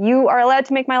you are allowed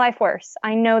to make my life worse.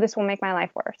 I know this will make my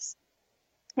life worse.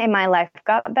 And my life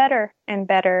got better and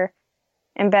better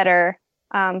and better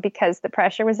because the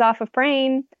pressure was off of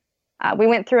praying. We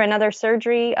went through another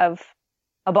surgery of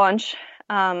a bunch.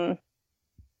 And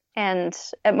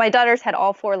my daughters had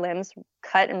all 4 limbs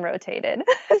cut and rotated.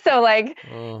 So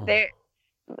they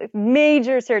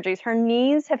major surgeries. Her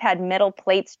knees have had metal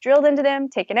plates drilled into them,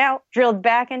 taken out, drilled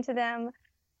back into them.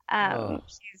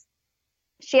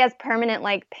 She has permanent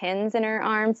pins in her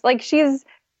arms. She's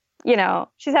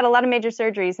had a lot of major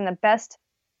surgeries and the best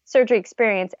surgery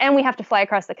experience. And we have to fly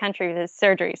across the country with this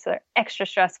surgery, so they're extra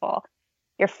stressful.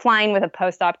 You're flying with a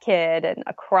post-op kid, and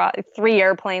 3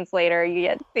 airplanes later, you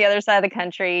get to the other side of the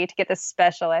country to get the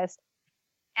specialist.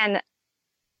 And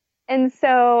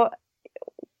so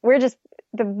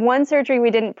the one surgery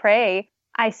we didn't pray,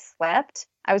 I slept.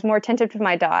 I was more attentive to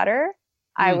my daughter.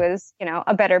 I was,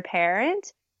 a better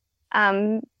parent.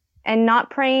 And not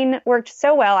praying worked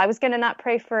so well. I was going to not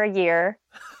pray for a year.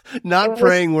 Not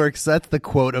praying works. That's the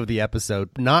quote of the episode.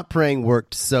 Not praying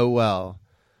worked so well.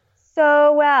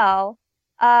 So well.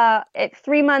 At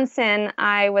 3 months in,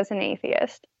 I was an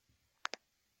atheist.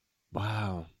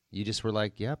 Wow. You just were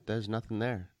like, yep, there's nothing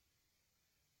there.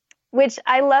 Which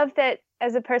I love that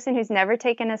as a person who's never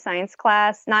taken a science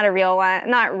class, not a real one,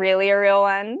 not really a real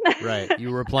one. Right.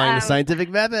 You were applying the scientific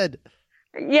method.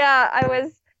 Yeah,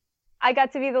 I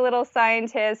got to be the little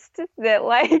scientist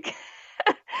that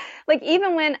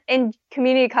even when in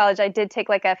community college, I did take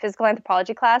a physical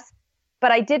anthropology class,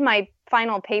 but I did my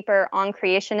final paper on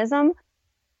creationism,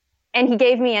 and he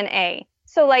gave me an A.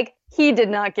 So like he did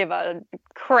not give a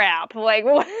crap. Like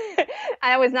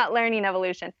I was not learning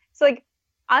evolution. So like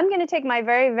I'm going to take my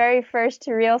very, very first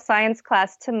real science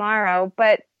class tomorrow,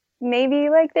 but maybe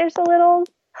like there's a little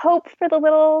hope for the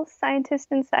little scientist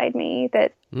inside me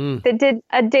that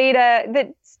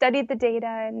that studied the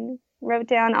data and wrote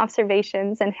down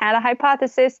observations and had a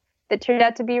hypothesis that turned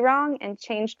out to be wrong and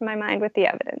changed my mind with the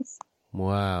evidence.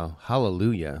 Wow.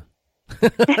 Hallelujah.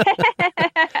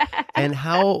 And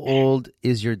how old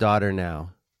is your daughter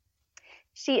now?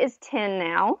 She is 10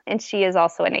 now, and she is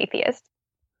also an atheist.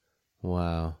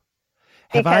 Wow.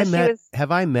 Have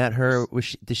I met her?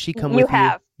 Does she come with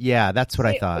you? Yeah, that's what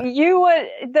I thought.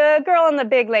 The girl in the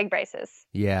big leg braces.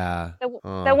 Yeah.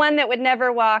 The one that would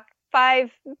never walk.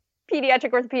 5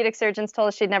 pediatric orthopedic surgeons told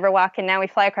us she'd never walk, and now we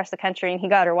fly across the country and he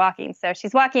got her walking. So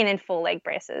she's walking in full leg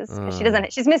braces.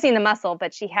 She's missing the muscle,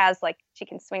 but she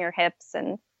can swing her hips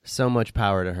and so much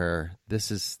power to her.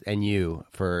 And you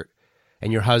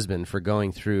and your husband for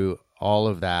going through all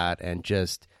of that and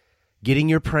just getting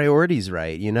your priorities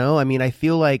right, you know? I mean, I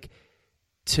feel like,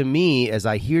 to me, as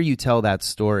I hear you tell that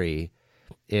story,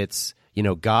 it's,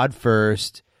 God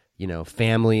first,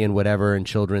 family and whatever and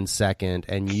children second.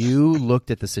 And you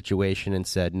looked at the situation and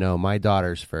said, no, my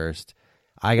daughter's first.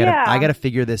 I gotta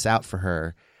figure this out for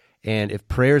her. And if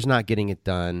prayer's not getting it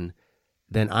done,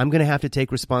 then I'm going to have to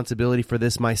take responsibility for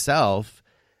this myself,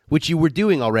 which you were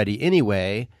doing already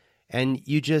anyway. And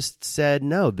you just said,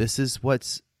 no, this is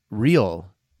what's real.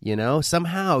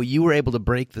 Somehow you were able to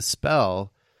break the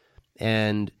spell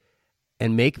and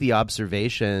make the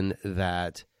observation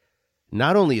that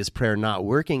not only is prayer not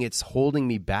working, it's holding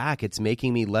me back. It's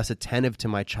making me less attentive to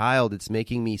my child. It's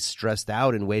making me stressed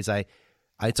out in ways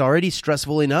it's already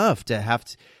stressful enough to have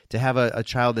a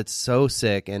child that's so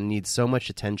sick and needs so much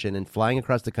attention and flying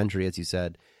across the country, as you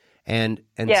said. And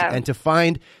to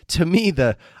find, to me,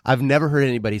 I've never heard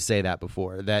anybody say that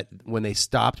before, that when they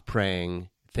stopped praying,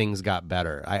 things got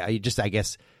better. I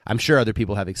guess I'm sure other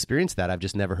people have experienced that. I've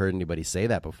just never heard anybody say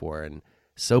that before, and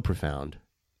so profound.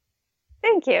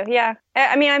 Thank you. Yeah.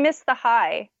 I mean, I miss the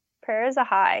high. Prayer is a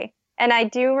high. And I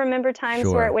do remember times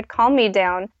where it would calm me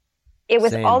down. It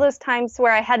was all those times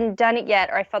where I hadn't done it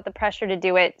yet, or I felt the pressure to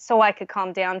do it so I could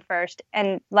calm down first.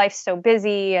 And life's so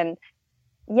busy, and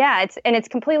yeah, it's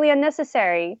completely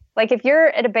unnecessary. Like if you're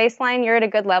at a baseline, you're at a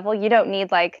good level, you don't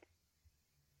need like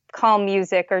calm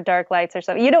music or dark lights or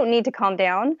something. You don't need to calm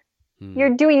down.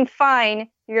 You're doing fine.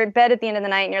 You're at bed at the end of the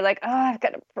night and you're like, oh, I've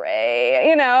got to pray, I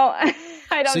don't know.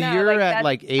 So you're at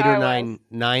like 8 or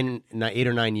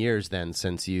 9 years then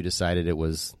since you decided it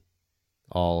was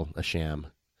all a sham.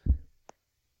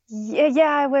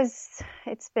 Yeah,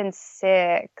 it's been 6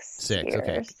 years.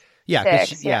 Okay. Yeah,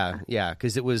 6, yeah,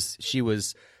 because she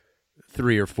was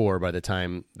 3 or 4 by the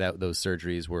time that those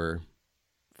surgeries were.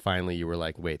 Finally, you were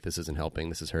like, wait, this isn't helping.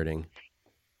 This is hurting.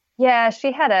 Yeah,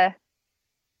 she had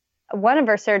one of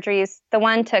her surgeries, the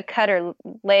one to cut her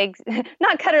legs,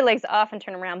 not cut her legs off and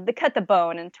turn around, but cut the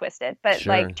bone and twist it, but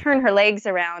like turn her legs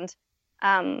around.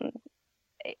 Her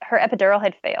epidural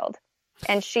had failed,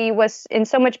 and she was in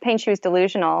so much pain she was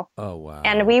delusional. Oh, wow.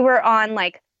 And we were on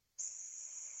like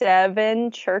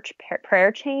 7 church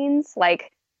prayer chains.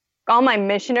 Like all my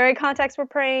missionary contacts were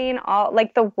praying,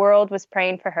 like the world was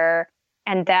praying for her.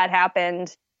 And that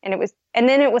happened. And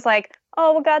then it was like,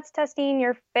 oh, well, God's testing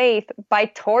your faith by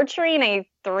torturing a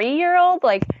 3-year-old.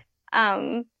 Like,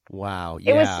 wow.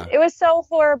 Yeah. It was so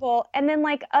horrible. And then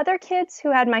like other kids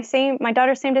who had my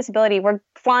daughter's same disability were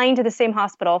flying to the same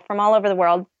hospital from all over the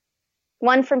world.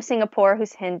 One from Singapore,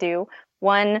 who's Hindu.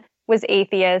 One was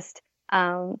atheist.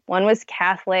 One was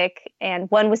Catholic, and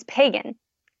one was pagan.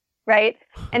 Right.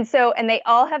 And they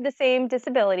all have the same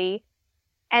disability.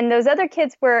 And those other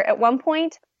kids were at one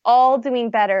point all doing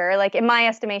better. Like in my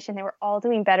estimation, they were all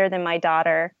doing better than my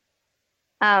daughter.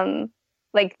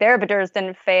 Like their epidurals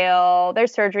didn't fail, their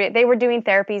surgery, they were doing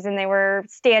therapies and they were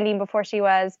standing before she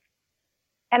was.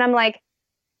 And I'm like,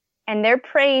 and they're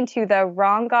praying to the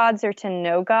wrong gods or to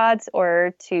no gods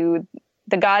or to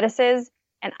the goddesses.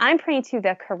 And I'm praying to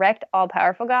the correct,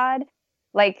 all-powerful God.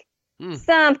 Like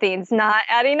something's not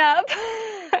adding up.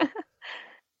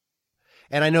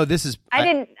 And I know this is. I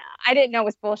didn't know it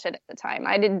was bullshit at the time.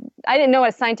 I didn't know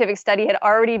a scientific study had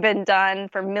already been done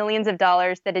for millions of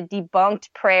dollars that had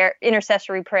debunked prayer,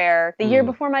 intercessory prayer, the year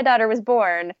before my daughter was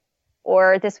born.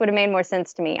 Or this would have made more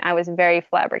sense to me. I was very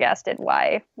flabbergasted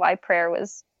why prayer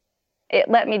was. It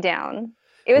let me down.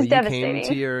 It was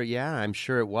devastating. I'm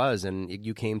sure it was, and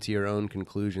you came to your own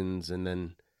conclusions, and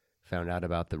then found out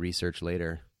about the research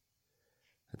later.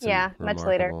 That's much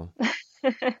later.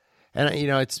 And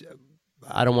it's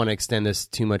I don't want to extend this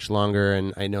too much longer,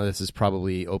 and I know this is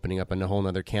probably opening up a whole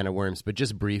nother can of worms, but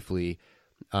just briefly,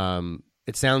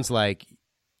 it sounds like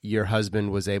your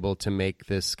husband was able to make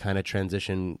this kind of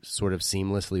transition sort of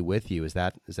seamlessly with you. Is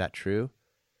that true?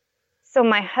 So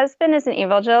my husband is an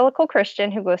evangelical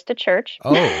Christian who goes to church.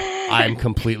 Oh, I'm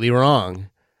completely wrong.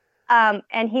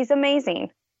 And he's amazing.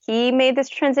 He made this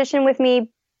transition with me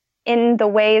in the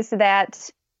ways that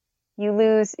he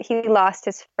lost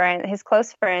his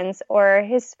close friends, or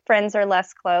his friends are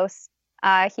less close.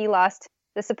 He lost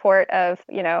the support of,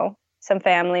 some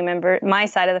family member, my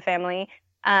side of the family.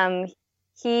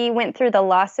 He went through the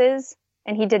losses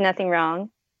and he did nothing wrong.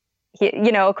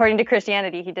 According to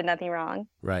Christianity, he did nothing wrong.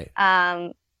 Right.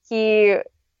 He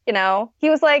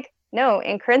was like, no,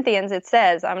 in Corinthians it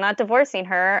says, I'm not divorcing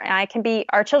her. And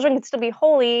our children can still be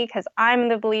holy because I'm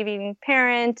the believing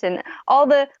parent, and all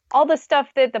the stuff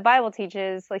that the Bible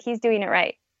teaches, like, he's doing it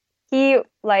right. He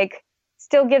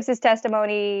still gives his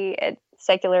testimony at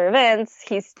secular events.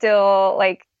 He's still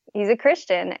he's a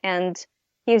Christian, and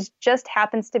he just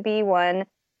happens to be one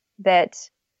that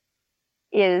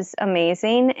is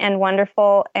amazing and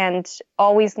wonderful and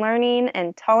always learning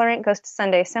and tolerant, goes to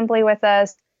Sunday assembly with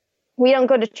us. We don't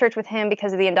go to church with him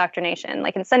because of the indoctrination.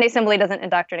 In Sunday assembly doesn't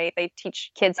indoctrinate. They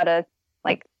teach kids how to,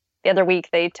 the other week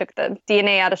they took the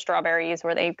DNA out of strawberries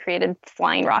where they created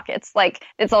flying rockets.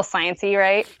 It's all sciencey,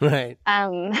 right? Right.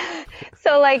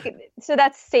 So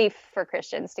that's safe for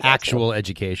Christians to go Actual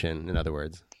education, in other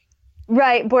words.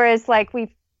 Right. Whereas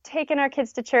we've taken our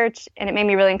kids to church, and it made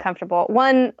me really uncomfortable.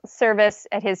 One service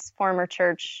at his former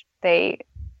church, they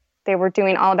were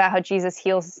doing all about how Jesus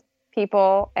heals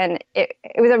people, and it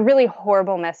was a really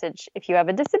horrible message if you have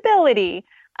a disability.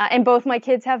 And both my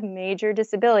kids have major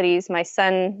disabilities. My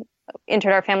son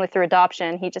entered our family through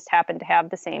adoption. He just happened to have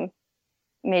the same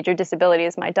major disability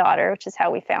as my daughter, which is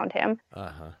how we found him.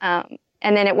 Uh-huh.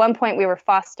 And then at one point we were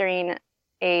fostering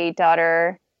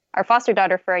our foster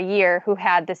daughter for a year, who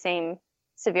had the same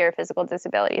severe physical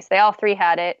disabilities. They all three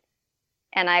had it.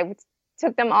 And I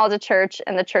took them all to church,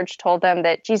 and the church told them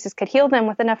that Jesus could heal them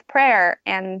with enough prayer.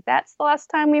 And that's the last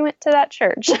time we went to that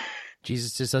church.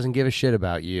 Jesus just doesn't give a shit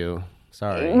about you.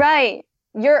 Sorry. Right.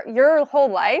 Your whole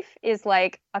life is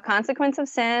like a consequence of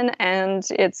sin, and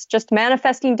it's just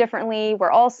manifesting differently.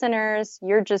 We're all sinners.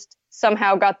 You're just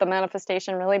somehow got the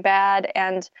manifestation really bad.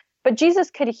 But Jesus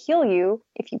could heal you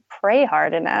if you pray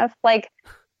hard enough.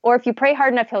 Or if you pray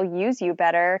hard enough, he'll use you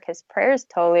better, because prayer is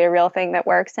totally a real thing that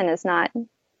works and is not,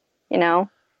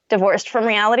 divorced from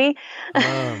reality.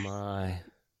 Oh, my.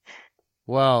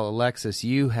 Well, Alexis,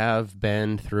 you have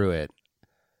been through it.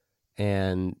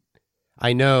 And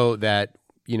I know that,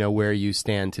 where you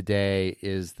stand today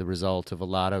is the result of a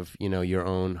lot of, your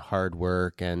own hard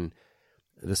work and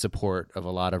the support of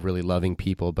a lot of really loving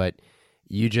people. But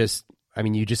you just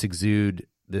exude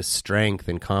this strength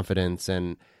and confidence,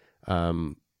 and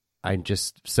I'm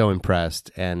just so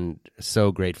impressed and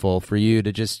so grateful for you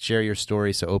to just share your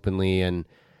story so openly. And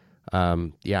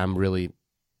I'm really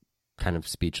kind of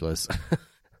speechless.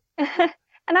 And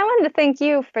I wanted to thank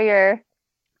you for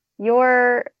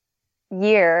your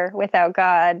year without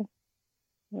God.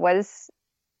 Was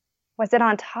it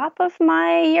on top of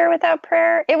my year without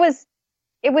prayer? It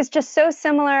was just so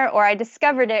similar, or I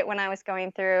discovered it when I was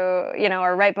going through,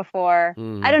 or right before.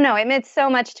 I don't know. It meant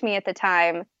so much to me at the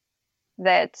time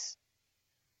that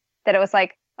it was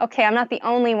like, okay, I'm not the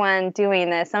only one doing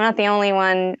this. I'm not the only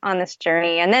one on this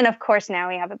journey. And then, of course, now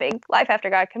we have a big Life After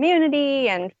God community,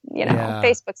 and,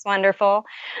 Facebook's wonderful.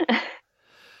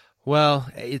 Well,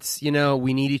 it's,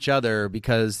 we need each other,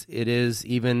 because it is,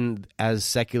 even as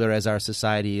secular as our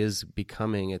society is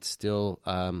becoming, it's still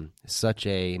such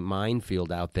a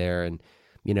minefield out there. And,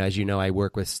 as you know, I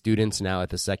work with students now at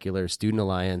the Secular Student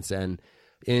Alliance, and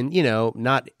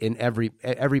not in every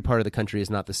part of the country is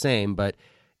not the same, but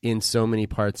in so many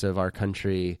parts of our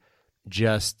country,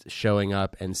 just showing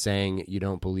up and saying you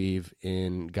don't believe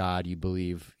in God, you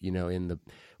believe, in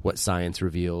what science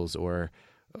reveals or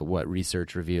what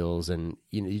research reveals, and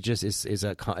it just is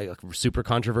a super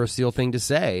controversial thing to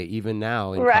say, even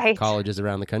now in colleges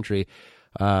around the country.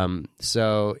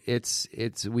 So it's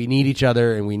we need each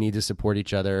other, and we need to support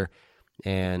each other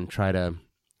and try to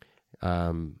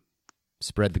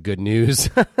spread the good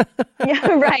news. Yeah,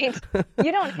 right.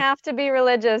 You don't have to be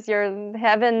religious. You're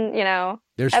heaven,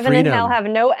 There's heaven freedom. and hell have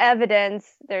no evidence.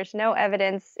 There's no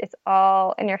evidence. It's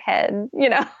all in your head,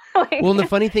 Well, and the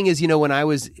funny thing is, when I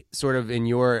was sort of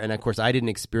and of course I didn't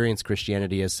experience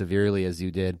Christianity as severely as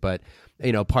you did, but,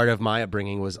 part of my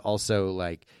upbringing was also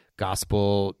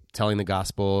telling the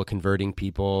gospel, converting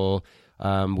people,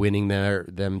 winning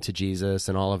them to Jesus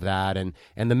and all of that. And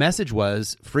the message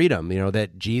was freedom,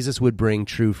 that Jesus would bring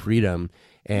true freedom.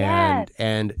 And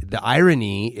the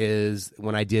irony is,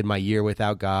 when I did my year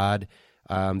without God,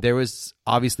 there was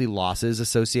obviously losses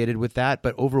associated with that,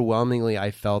 but overwhelmingly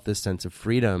I felt this sense of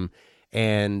freedom.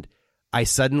 And I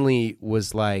suddenly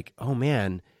was like, oh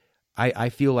man, I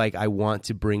feel like I want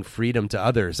to bring freedom to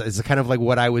others. It's kind of like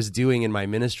what I was doing in my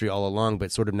ministry all along,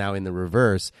 but sort of now in the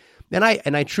reverse. And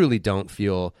I truly don't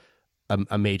feel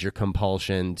a major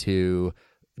compulsion to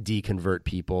deconvert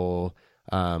people,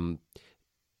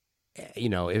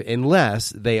 unless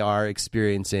they are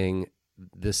experiencing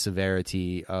the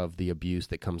severity of the abuse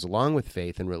that comes along with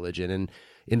faith and religion. And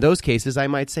in those cases, I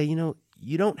might say,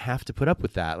 you don't have to put up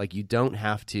with that. Like, you don't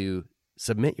have to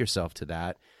submit yourself to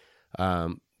that.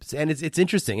 And it's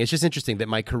interesting. It's just interesting that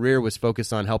my career was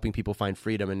focused on helping people find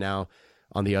freedom. And now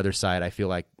on the other side, I feel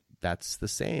like that's the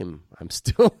same. I'm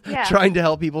still trying to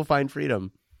help people find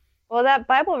freedom. Well, that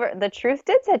Bible, the truth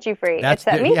did set you free. It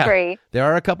set me free. There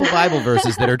are a couple Bible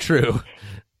verses that are true.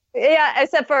 Yeah,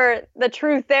 except for the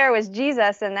truth there was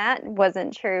Jesus, and that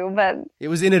wasn't true. But it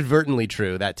was inadvertently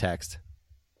true, that text.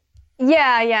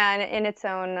 Yeah, in its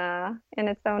own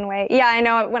way. Yeah, I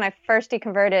know. When I first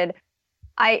deconverted,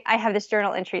 I have this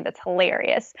journal entry that's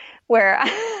hilarious, where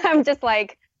I'm just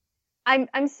like,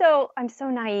 I'm so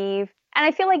naive, and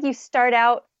I feel like you start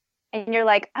out and you're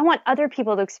like, I want other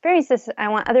people to experience this. I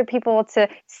want other people to,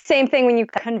 same thing when you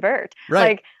convert.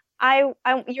 Right. Like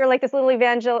you're like this little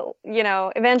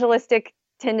evangelistic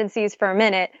tendencies for a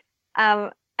minute.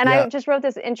 I just wrote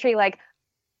this entry, like,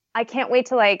 I can't wait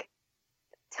to like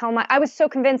I was so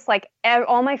convinced, like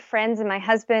all my friends and my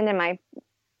husband and my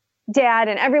dad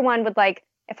and everyone would, like,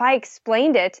 if I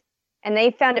explained it and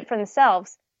they found it for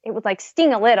themselves, it would like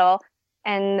sting a little.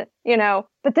 And,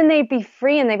 but then they'd be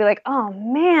free and they'd be like, oh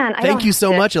man. Thank you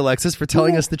so much, Alexis, for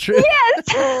telling us the truth. Yes.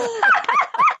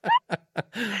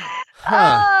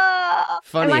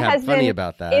 Funny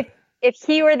about that. If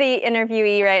he were the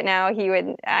interviewee right now,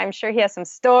 I'm sure he has some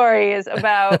stories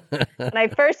about when I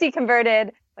first deconverted,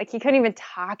 like he couldn't even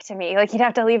talk to me. Like he'd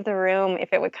have to leave the room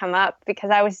if it would come up, because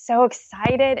I was so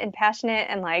excited and passionate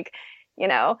and like,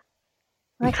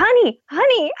 like, honey,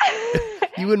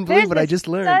 you wouldn't believe what I just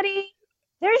learned.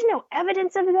 There's no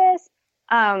evidence of this.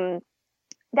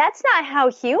 That's not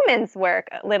how humans work,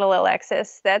 little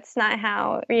Alexis. That's not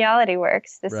how reality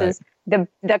works. This is the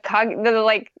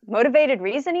like motivated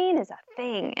reasoning is a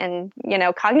thing, and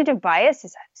cognitive bias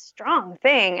is a strong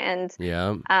thing. And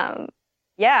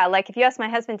like if you ask my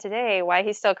husband today why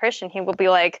he's still a Christian, he will be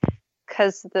like,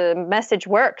 because the message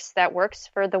works. That works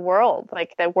for the world.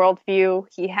 Like the worldview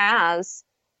he has,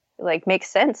 like, makes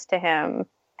sense to him.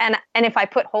 And if I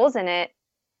put holes in it,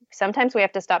 sometimes we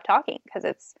have to stop talking because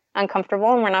it's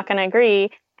uncomfortable and we're not going to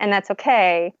agree, and that's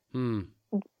okay.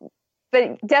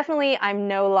 But definitely I'm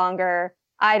no longer,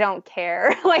 I don't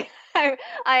care. Like I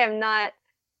am not,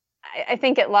 I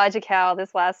think at Logical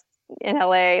in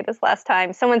LA this last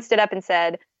time, someone stood up and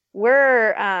said,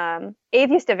 we're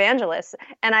atheist evangelists.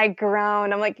 And I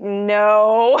groaned. I'm like,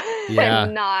 no,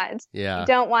 I'm not. Yeah. I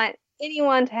don't want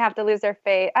anyone to have to lose their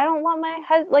faith. I don't want my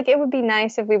husband, like, it would be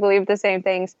nice if we believed the same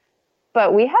things.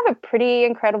 But we have a pretty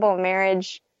incredible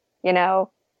marriage,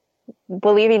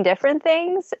 believing different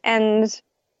things. And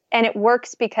it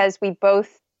works because we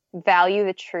both value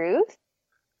the truth.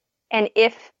 And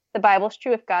if the Bible's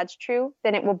true, if God's true,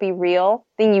 then it will be real.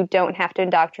 Then you don't have to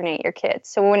indoctrinate your kids.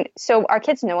 So our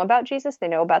kids know about Jesus. They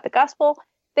know about the gospel.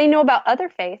 They know about other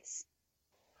faiths.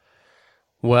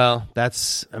 Well,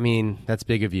 that's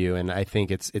big of you. And I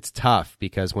think it's tough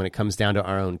because when it comes down to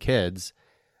our own kids,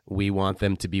 we want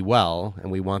them to be well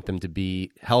and we want them to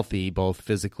be healthy, both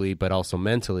physically, but also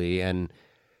mentally. And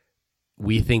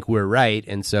we think we're right.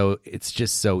 And so it's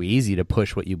just so easy to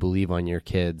push what you believe on your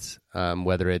kids,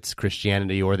 whether it's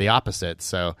Christianity or the opposite.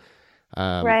 So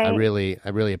I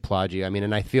really applaud you. I mean,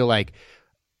 and I feel like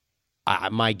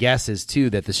my guess is too,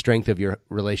 that the strength of your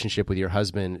relationship with your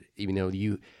husband, even though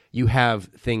you have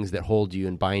things that hold you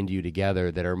and bind you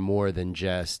together that are more than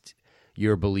just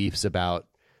your beliefs about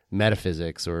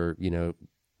metaphysics or,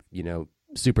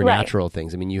 supernatural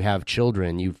things. I mean, you have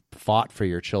children, you've fought for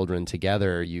your children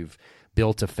together, you've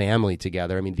built a family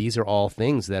together. I mean, these are all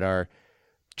things that are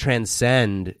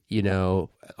transcend,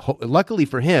 luckily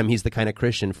for him, he's the kind of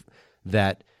Christian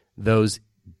that those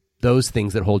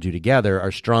things that hold you together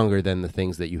are stronger than the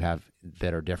things that you have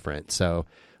that are different. So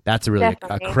that's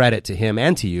a credit to him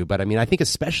and to you. But I mean, I think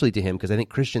especially to him, because I think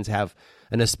Christians have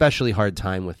an especially hard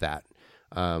time with that.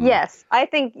 Yes, I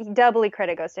think doubly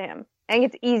credit goes to him. I think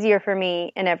it's easier for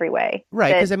me in every way.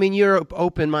 Right, because I mean, you're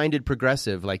open-minded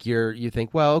progressive. Like you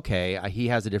think, well, okay, he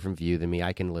has a different view than me.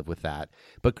 I can live with that.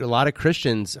 But a lot of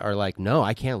Christians are like, no,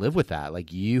 I can't live with that.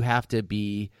 Like, you have to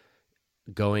be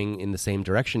going in the same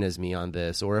direction as me on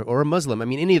this, or a Muslim. I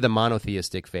mean, any of the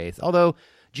monotheistic faiths. Although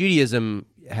Judaism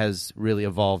has really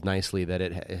evolved nicely, that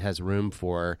it has room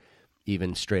for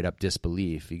even straight up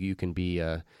disbelief. You can be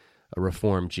a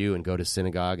Reformed Jew and go to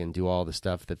synagogue and do all the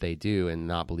stuff that they do and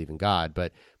not believe in God.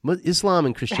 But Islam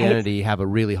and Christianity have a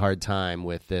really hard time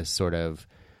with this sort of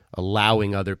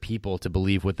allowing other people to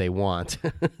believe what they want.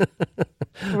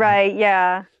 Right,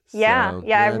 yeah. Yeah, So,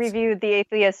 I reviewed The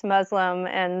Atheist Muslim,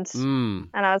 and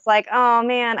I was like, oh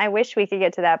man, I wish we could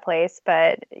get to that place.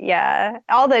 But yeah,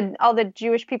 all the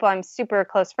Jewish people I'm super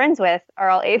close friends with are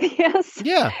all atheists.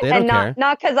 Yeah, they don't care.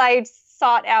 Not because I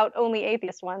sought out only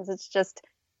atheist ones. It's just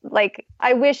like,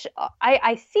 I wish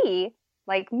I see,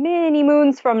 like, many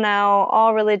moons from now,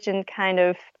 all religion kind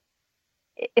of,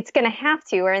 it's going to have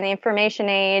to. We're in the information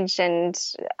age, and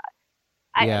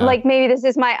like, maybe this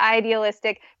is my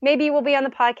idealistic. Maybe we'll be on the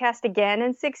podcast again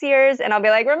in 6 years, and I'll be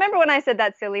like, remember when I said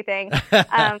that silly thing?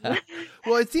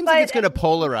 Well, it seems like it's going to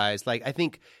polarize. Like, I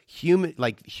think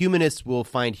humanists will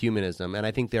find humanism, and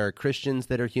I think there are Christians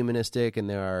that are humanistic, and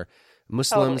there are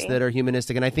Muslims that are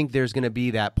humanistic, and I think there's going to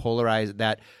be that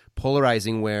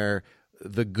polarizing where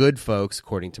the good folks,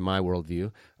 according to my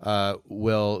worldview,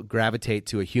 will gravitate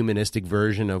to a humanistic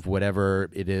version of whatever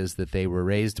it is that they were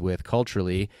raised with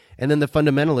culturally, and then the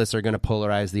fundamentalists are going to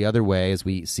polarize the other way, as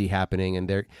we see happening. And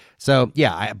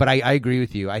but I agree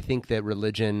with you. I think that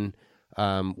religion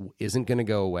isn't going to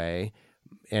go away,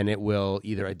 and it will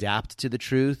either adapt to the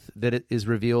truth that it is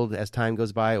revealed as time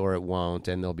goes by, or it won't,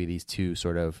 and there'll be these two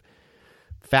sort of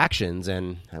factions,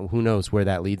 and who knows where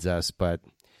that leads us. But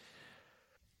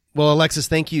well, Alexis,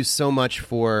 thank you so much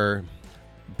for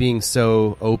being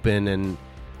so open and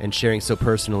sharing so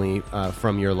personally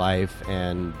from your life,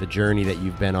 and the journey that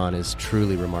you've been on is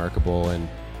truly remarkable, and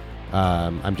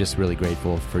I'm just really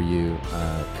grateful for you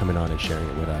coming on and sharing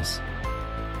it with us.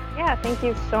 Yeah, thank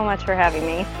you so much for having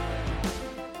me.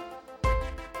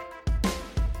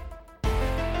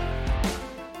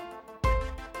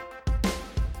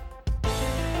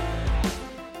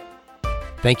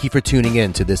 Thank you for tuning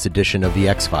in to this edition of The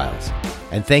X-Files.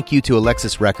 And thank you to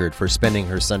Alexis Record for spending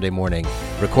her Sunday morning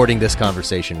recording this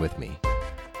conversation with me.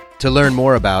 To learn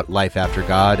more about Life After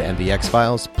God and The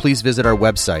X-Files, please visit our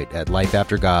website at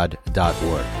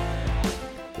lifeaftergod.org.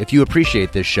 If you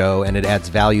appreciate this show and it adds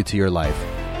value to your life,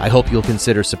 I hope you'll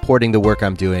consider supporting the work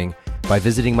I'm doing by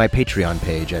visiting my Patreon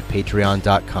page at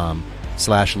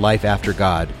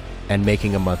patreon.com/lifeaftergod and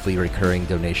making a monthly recurring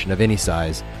donation of any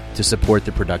size to support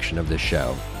the production of this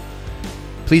show.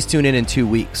 Please tune in 2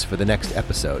 weeks for the next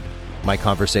episode, my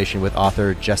conversation with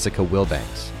author Jessica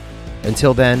Wilbanks.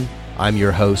 Until then, I'm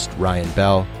your host, Ryan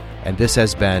Bell, and this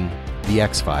has been The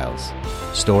X-Files,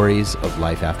 Stories of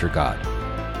Life After God.